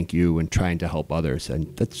saying thank you and trying to help others.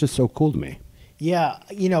 And that's just so cool to me. Yeah,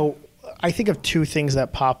 I think of two things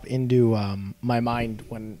that pop into my mind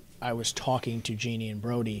when I was talking to Jeannie and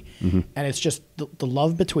Brody, and it's just the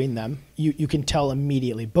love between them. You can tell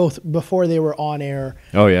immediately, both before they were on air,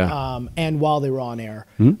 and while they were on air.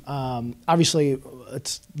 Obviously,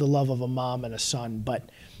 it's the love of a mom and a son, but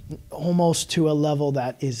almost to a level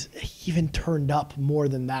that is even turned up more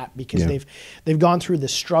than that because they've gone through the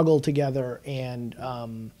struggle together, and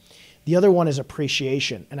the other one is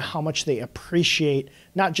appreciation and how much they appreciate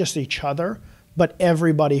not just each other, but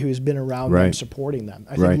everybody who's been around them supporting them.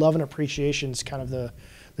 I think love and appreciation is kind of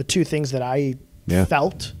the two things that I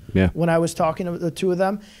felt Yeah. when I was talking to the two of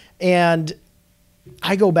them. And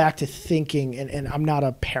I go back to thinking, and I'm not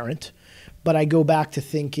a parent, but I go back to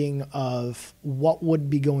thinking of what would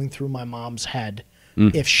be going through my mom's head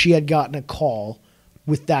if she had gotten a call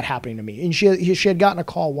with that happening to me. And she had gotten a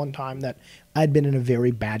call one time that I'd been in a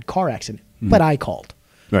very bad car accident, but I called.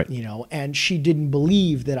 Right. You know, and she didn't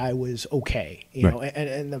believe that I was okay, you Right. know,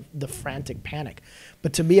 and the frantic panic.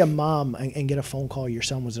 But to be a mom and get a phone call, your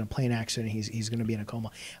son was in a plane accident, he's going to be in a coma.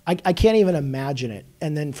 I can't even imagine it.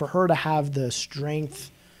 And then for her to have the strength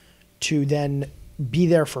to then be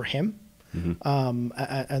there for him,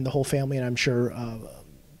 and the whole family, and I'm sure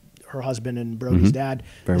her husband and Brody's dad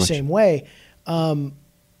Very the much. same way,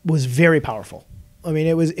 was very powerful. I mean,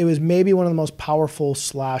 it was maybe one of the most powerful /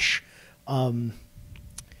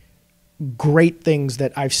 great things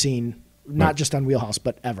that I've seen, not Right. just on Wheelhouse,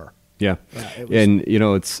 but ever. Yeah. it was- And, you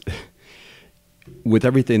know, it's with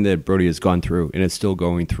everything that Brody has gone through and is still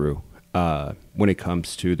going through when it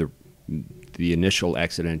comes to the initial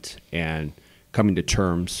accident and coming to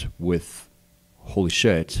terms with, holy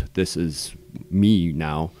shit, this is me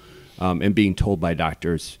now, and being told by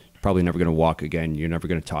doctors, you're probably never going to walk again, you're never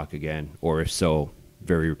going to talk again, or if so,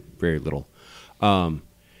 very, very little.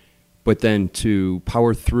 But then to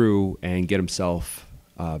power through and get himself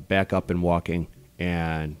back up and walking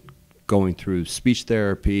and going through speech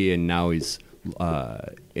therapy, and now he's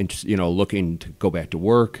looking to go back to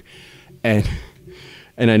work, and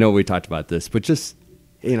I know we talked about this, but just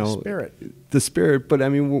the spirit. But I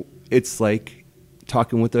mean, it's like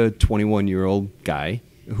talking with a 21-year-old guy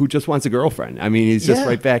who just wants a girlfriend. I mean, he's just Yeah.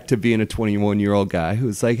 right back to being a 21-year-old guy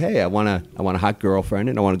who's like, hey, I want a hot girlfriend,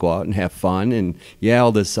 and I want to go out and have fun, and yeah,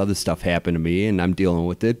 all this other stuff happened to me, and I'm dealing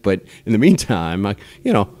with it. But in the meantime, I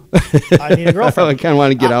need a girlfriend. I kind of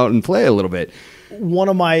want to get out and play a little bit. One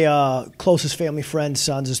of my closest family friends'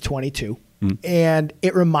 sons is 22, and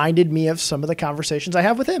it reminded me of some of the conversations I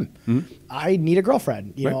have with him. I need a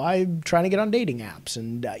girlfriend. You know, I'm trying to get on dating apps,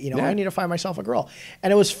 and Yeah. I need to find myself a girl.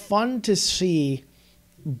 And it was fun to see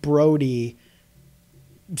Brody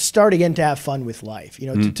start again to have fun with life.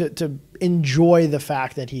 You know, to enjoy the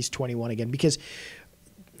fact that he's 21 again, because.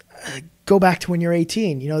 Go back to when you're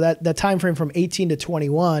 18. You know, that time frame from 18 to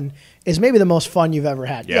 21 is maybe the most fun you've ever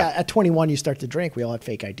had. Yeah. At 21 you start to drink. We all had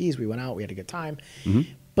fake IDs. We went out. We had a good time.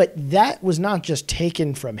 But that was not just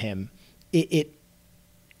taken from him. It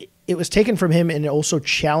was taken from him, and it also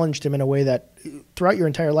challenged him in a way that throughout your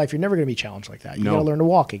entire life you're never going to be challenged like that. You No. got to learn to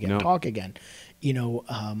walk again, No. talk again. You know,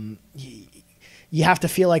 you have to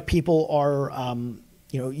feel like people are.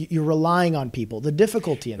 You're relying on people. The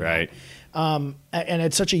difficulty in Right. that. And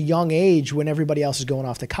at such a young age, when everybody else is going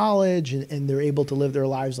off to college and they're able to live their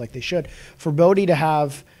lives like they should, for Bodie to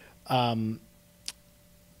have I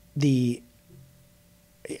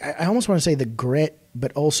almost want to say the grit,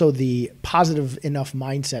 but also the positive enough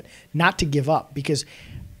mindset not to give up, because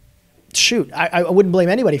shoot, I wouldn't blame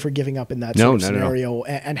anybody for giving up in that No, sort of not at all. scenario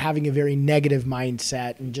and having a very negative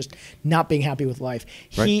mindset and just not being happy with life.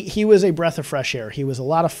 Right. He was a breath of fresh air. He was a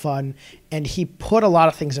lot of fun, and he put a lot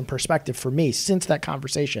of things in perspective for me since that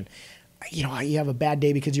conversation. You know, you have a bad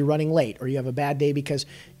day because you're running late, or you have a bad day because,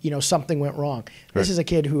 something went wrong. This is a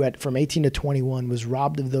kid who from 18 to 21 was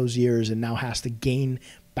robbed of those years and now has to gain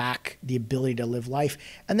back the ability to live life.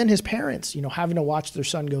 And then his parents, having to watch their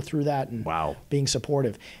son go through that and Wow. being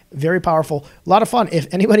supportive. Very powerful. A lot of fun. If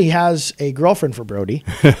anybody has a girlfriend for Brody,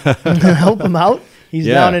 help him out. He's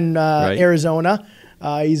Yeah, down in right. Arizona.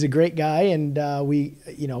 He's a great guy. And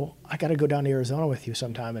I got to go down to Arizona with you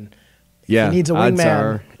sometime. And Yeah, he needs a odds wingman.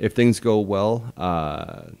 are, if things go well,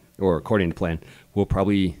 or according to plan,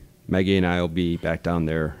 Maggie and I will be back down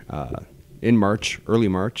there in March, early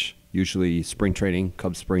March, usually spring training,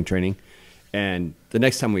 Cubs spring training. And the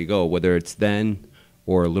next time we go, whether it's then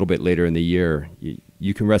or a little bit later in the year,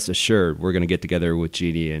 you can rest assured we're going to get together with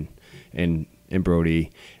Jeannie and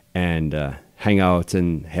Brody and hang out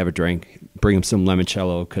and have a drink. Bring him some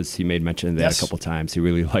limoncello because he made mention of that Yes. a couple times. He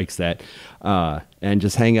really likes that. And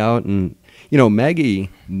just hang out. And, Maggie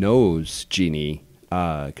knows Jeannie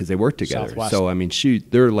because they work together. Southwest. So, I mean,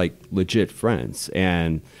 they're like legit friends.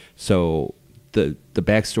 And so the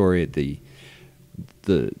backstory,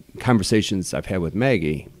 the conversations I've had with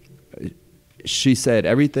Maggie, she said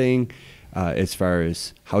everything as far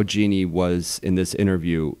as how Jeannie was in this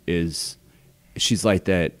interview is she's like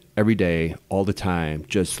that every day, all the time,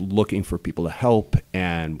 just looking for people to help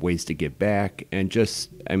and ways to give back. And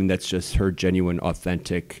that's just her genuine,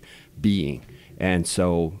 authentic being. And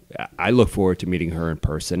so I look forward to meeting her in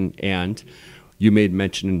person. And you made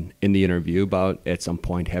mention in the interview about at some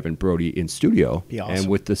point having Brody in studio. Be awesome. And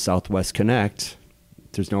with the Southwest Connect,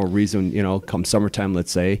 there's no reason, come summertime,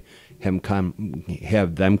 let's say,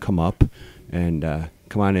 have them come up and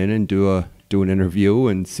come on in and do an interview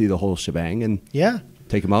and see the whole shebang and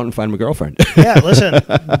take them out and find them a girlfriend. Yeah, listen,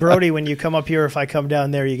 Brody, when you come up here, if I come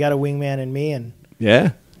down there, you got a wingman in me, and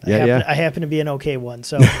I happen to be an okay one,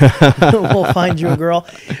 so we'll find you a girl.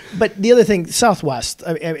 But the other thing, Southwest,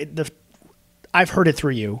 I've heard it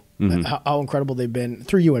through you, how incredible they've been,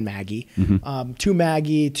 through you and Maggie, to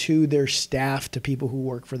Maggie, to their staff, to people who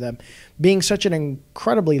work for them. Being such an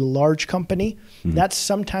incredibly large company, that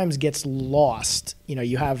sometimes gets lost.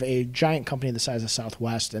 You have a giant company the size of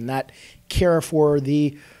Southwest, and that care for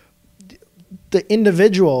the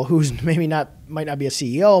individual who's might not be a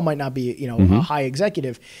CEO, might not be a high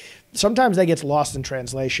executive. Sometimes that gets lost in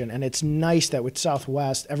translation, and it's nice that with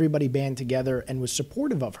Southwest, everybody band together and was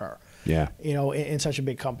supportive of her. Yeah. In such a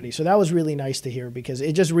big company. So that was really nice to hear, because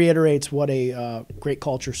it just reiterates what a great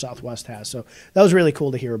culture Southwest has. So that was really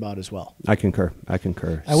cool to hear about as well. I concur.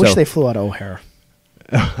 I wish they flew out of O'Hare.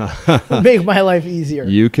 Make my life easier.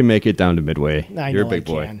 You can make it down to Midway. You're a big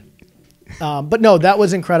boy. But no, that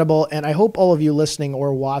was incredible. And I hope all of you listening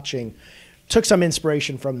or watching took some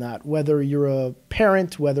inspiration from that, whether you're a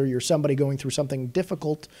parent, whether you're somebody going through something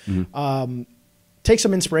difficult. Take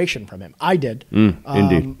some inspiration from him. I did.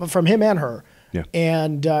 Indeed. From him and her. Yeah.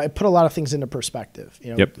 And it put a lot of things into perspective.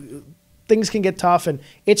 Things can get tough, and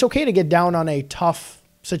it's okay to get down on a tough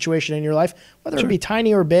situation in your life, whether it be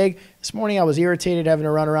tiny or big. This morning I was irritated having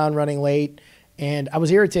to run around running late, and I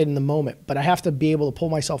was irritated in the moment, but I have to be able to pull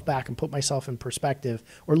myself back and put myself in perspective,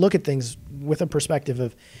 or look at things with a perspective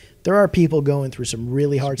of, there are people going through some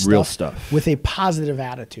really hard stuff. Real stuff. With a positive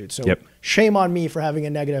attitude. So shame on me for having a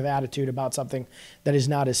negative attitude about something that is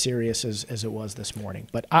not as serious as it was this morning.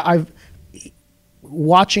 But I've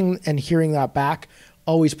watching and hearing that back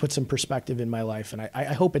always put some perspective in my life, and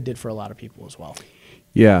I hope it did for a lot of people as well.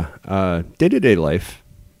 Yeah. Day-to-day life,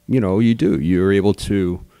 you do. You're able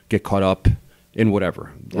to get caught up in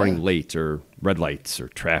whatever, running late or red lights or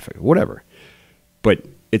traffic, whatever. But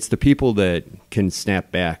it's the people that can snap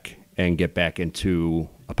back and get back into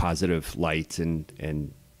a positive light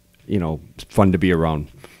and fun to be around.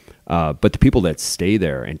 But the people that stay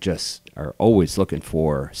there and just are always looking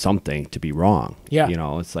for something to be wrong. Yeah.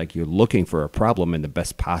 It's like you're looking for a problem in the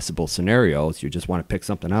best possible scenarios. You just want to pick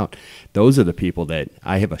something out. Those are the people that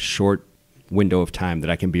I have a short window of time that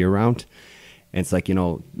I can be around. And it's like,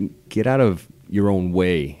 get out of your own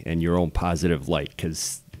way and your own positive light,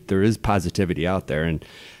 because there is positivity out there. And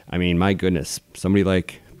I mean, my goodness, somebody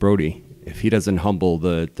like Brody, if he doesn't humble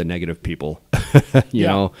the negative people, you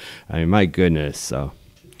know, I mean, my goodness. So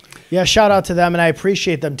yeah, shout out to them. And I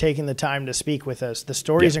appreciate them taking the time to speak with us. The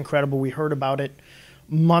story is incredible. We heard about it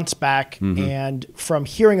months back. And from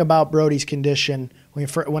hearing about Brody's condition,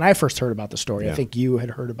 when I first heard about the story, I think you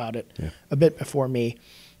had heard about it a bit before me,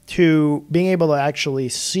 to being able to actually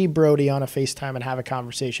see Brody on a FaceTime and have a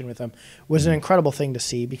conversation with him was an incredible thing to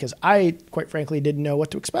see, because I, quite frankly, didn't know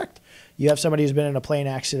what to expect. You have somebody who's been in a plane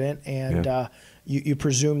accident, and you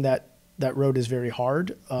presume that road is very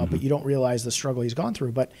hard, but you don't realize the struggle he's gone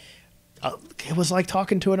through. But it was like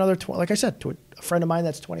talking to another, like I said, to a friend of mine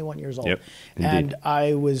that's 21 years old. And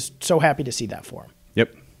I was so happy to see that for him.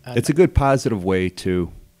 It's a good positive way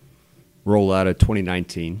to roll out of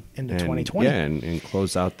 2019 into 2020. Yeah, and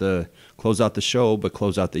close out the show, but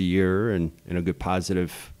close out the year in a good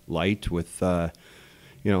positive light with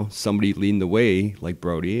somebody leading the way like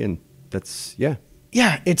Brody, and that's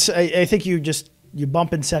it's I think you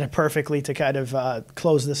bump and set it perfectly to kind of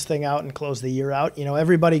close this thing out and close the year out.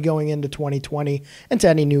 Everybody going into 2020 and to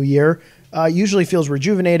any new year usually feels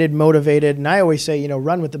rejuvenated, motivated. And I always say,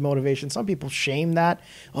 run with the motivation. Some people shame that.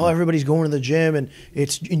 Oh, everybody's going to the gym and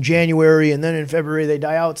it's in January and then in February they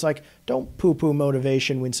die out. It's like, don't poo-poo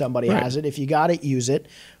motivation when somebody has it. If you got it, use it.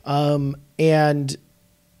 And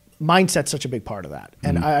mindset's such a big part of that.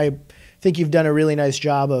 And I think you've done a really nice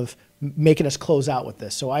job of making us close out with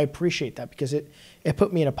this. So I appreciate that, because it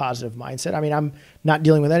put me in a positive mindset. I mean, I'm not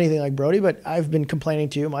dealing with anything like Brody, but I've been complaining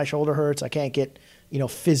to you. My shoulder hurts. I can't get,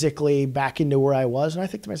 physically back into where I was. And I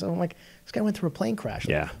think to myself, I'm like, this guy went through a plane crash.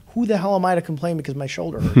 Like, who the hell am I to complain because my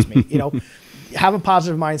shoulder hurts me? Have a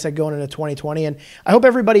positive mindset going into 2020. And I hope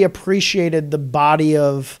everybody appreciated the body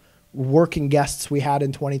of working guests we had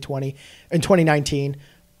in 2019.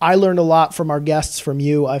 I learned a lot from our guests, from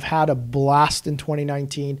you. I've had a blast in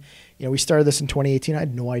 2019. We started this in 2018. I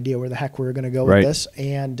had no idea where the heck we were going to go with this.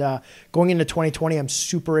 And going into 2020, I'm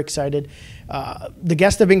super excited. The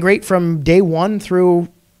guests have been great from day one through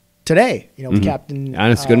today. With Captain.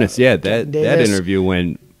 Honest goodness, that interview,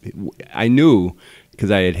 when I knew, because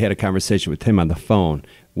I had a conversation with him on the phone,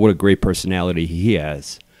 what a great personality he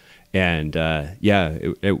has. And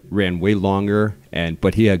it ran way longer,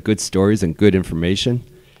 but he had good stories and good information.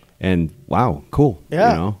 And wow, cool.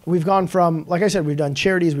 Yeah, you know? We've gone from, like I said, we've done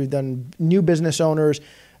charities, we've done new business owners,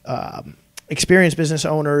 experienced business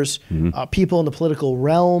owners, people in the political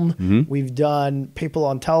realm. We've done people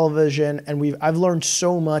on television, and I've learned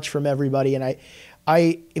so much from everybody. And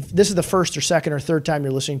if this is the first or second or third time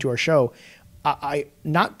you're listening to our show, I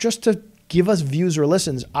not just to give us views or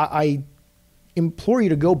listens, I implore you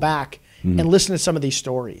to go back and listen to some of these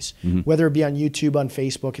stories, whether it be on YouTube, on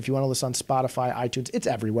Facebook, if you want to listen on Spotify, iTunes, it's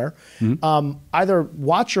everywhere. Either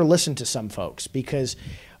watch or listen to some folks, because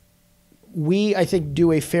we, I think,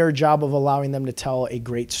 do a fair job of allowing them to tell a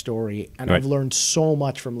great story. And I've learned so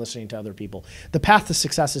much from listening to other people. The path to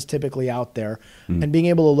success is typically out there, and being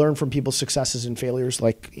able to learn from people's successes and failures,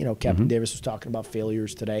 like, you know, Captain Davis was talking about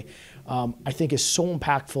failures today, I think is so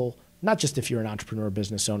impactful. Not just if you're an entrepreneur or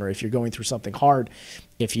business owner, if you're going through something hard,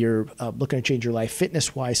 if you're looking to change your life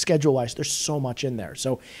fitness-wise, schedule-wise, there's so much in there.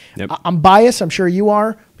 So I'm biased. I'm sure you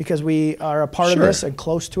are, because we are a part of this and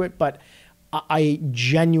close to it. But I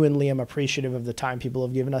genuinely am appreciative of the time people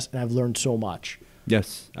have given us, and I've learned so much.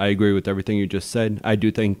 Yes, I agree with everything you just said. I do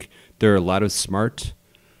think there are a lot of smart,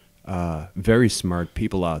 very smart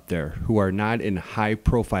people out there who are not in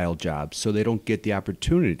high-profile jobs, so they don't get the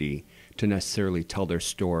opportunity to necessarily tell their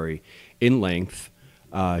story in length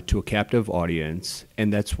to a captive audience.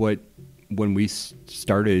 And that's what, when we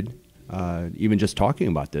started even just talking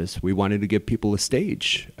about this, we wanted to give people a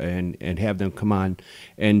stage and have them come on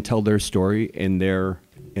and tell their story in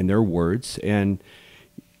their words. And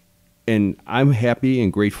I'm happy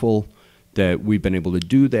and grateful that we've been able to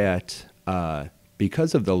do that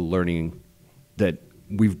because of the learning that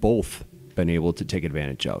we've both been able to take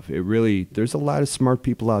advantage of. It really, there's a lot of smart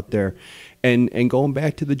people out there. And going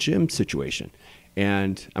back to the gym situation,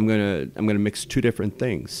 and I'm gonna mix two different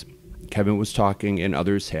things. Kevin was talking, and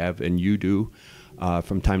others have, and you do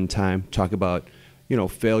from time to time, talk about, you know,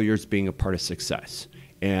 failures being a part of success.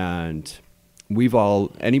 And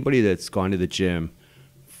anybody that's gone to the gym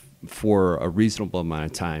for a reasonable amount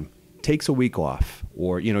of time takes a week off,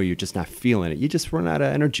 or, you know, you're just not feeling it. You just run out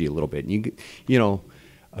of energy a little bit. And you know,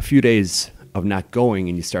 a few days of not going,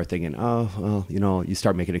 and you start thinking, oh, well, you know, you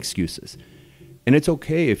start making excuses. And it's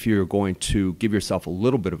okay if you're going to give yourself a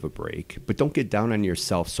little bit of a break, but don't get down on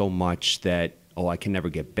yourself so much that, oh, I can never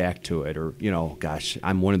get back to it. Or, you know, gosh,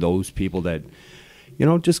 I'm one of those people that, you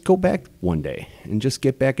know, just go back one day and just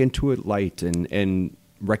get back into it light and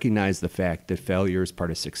recognize the fact that failure is part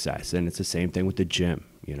of success. And it's the same thing with the gym.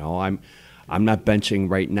 You know, I'm not benching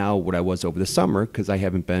right now what I was over the summer, because I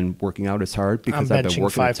haven't been working out as hard, because I've been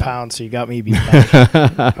working 5 pounds, so you got me beat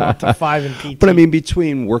back to 5 in PT. But I mean,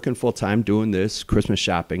 between working full time, doing this Christmas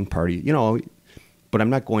shopping party, you know, but I'm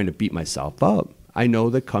not going to beat myself up. I know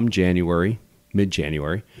that come January,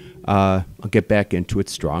 mid-January, I'll get back into it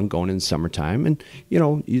strong going in the summertime. And, you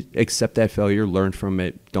know, you accept that failure, learn from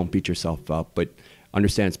it, don't beat yourself up, but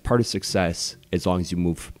understand it's part of success as long as you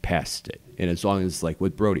move past it. And as long as, like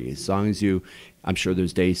with Brody, as long as I'm sure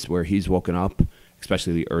there's days where he's woken up,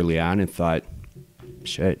 especially early on, and thought,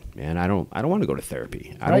 shit, man, I don't want to go to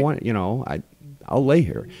therapy. I don't want, you know, I'll lay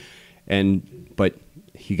here. But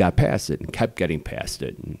he got past it and kept getting past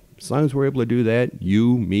it. And as long as we're able to do that,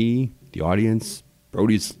 you, me, the audience,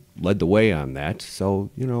 Brody's led the way on that. So,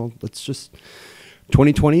 you know, let's just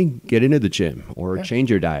 2020, get into the gym or change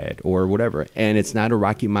your diet or whatever. And it's not a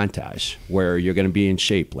Rocky montage where you're going to be in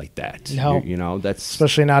shape like that. No. You know, that's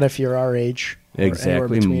especially not if you're our age.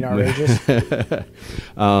 Exactly. Between our ages.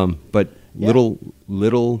 But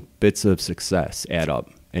little bits of success add up.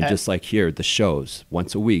 And just like here, the shows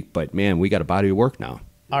once a week. But man, we got a body of work now.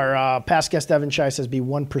 Our past guest, Evan Shai, says be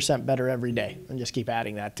 1% better every day, and just keep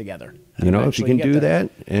adding that together. You know, if you can do that,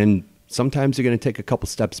 and sometimes you're going to take a couple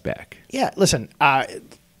steps back. Yeah, listen, I've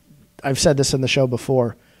said this in the show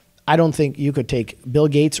before. I don't think you could take Bill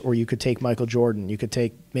Gates or you could take Michael Jordan. You could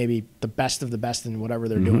take maybe the best of the best in whatever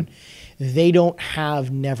they're doing. They don't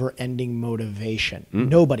have never-ending motivation.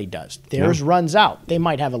 Nobody does. Theirs runs out. They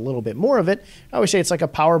might have a little bit more of it. I always say it's like a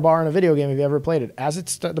power bar in a video game if you ever played it. As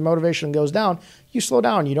the motivation goes down, you slow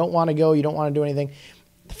down. You don't want to go. You don't want to do anything.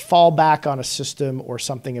 Fall back on a system or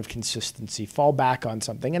something of consistency. Fall back on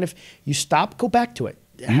something. And if you stop, go back to it.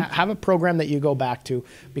 Have a program that you go back to,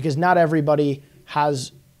 because not everybody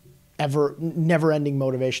has never-ending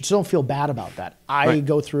motivation. So don't feel bad about that. I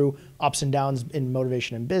go through ups and downs in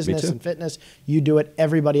motivation in business and fitness. You do it.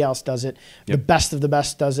 Everybody else does it. The best of the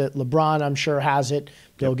best does it. LeBron, I'm sure, has it.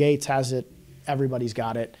 Bill Gates has it. Everybody's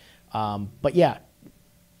got it. But yeah,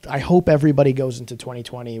 I hope everybody goes into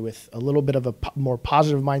 2020 with a little bit of a more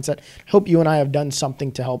positive mindset. I hope you and I have done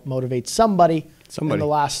something to help motivate somebody. In the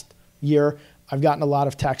last year. I've gotten a lot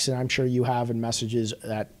of texts, and I'm sure you have, and messages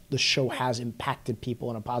that the show has impacted people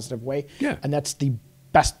in a positive way. Yeah. And that's the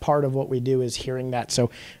best part of what we do, is hearing that.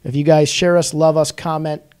 So if you guys share us, love us,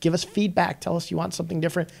 comment, give us feedback, tell us you want something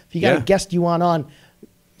different. If you got a guest you want on,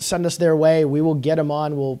 send us their way. We will get them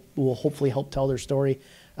on. We'll hopefully help tell their story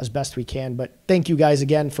as best we can. But thank you guys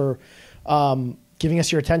again for giving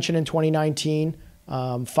us your attention in 2019,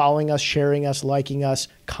 following us, sharing us, liking us,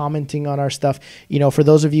 commenting on our stuff. You know, for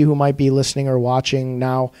those of you who might be listening or watching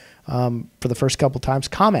now for the first couple times,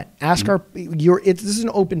 comment. Ask this is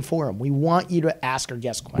an open forum. We want you to ask our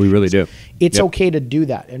guest questions. We really do. It's okay to do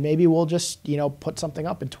that. And maybe we'll just, put something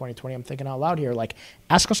up in 2020. I'm thinking out loud here, like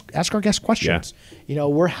ask our guest questions. Yeah. You know,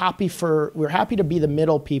 we're happy to be the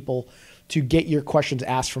middle people to get your questions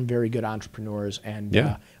asked from very good entrepreneurs.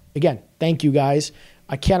 And again, thank you guys.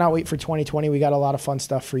 I cannot wait for 2020. We got a lot of fun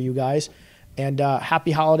stuff for you guys. And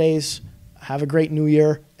happy holidays. Have a great new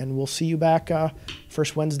year. And we'll see you back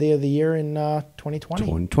first Wednesday of the year in 2020.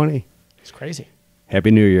 2020. It's crazy.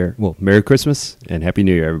 Happy New Year. Well, Merry Christmas and Happy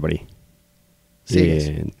New Year, everybody. See you guys.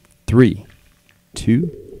 In 3, 2,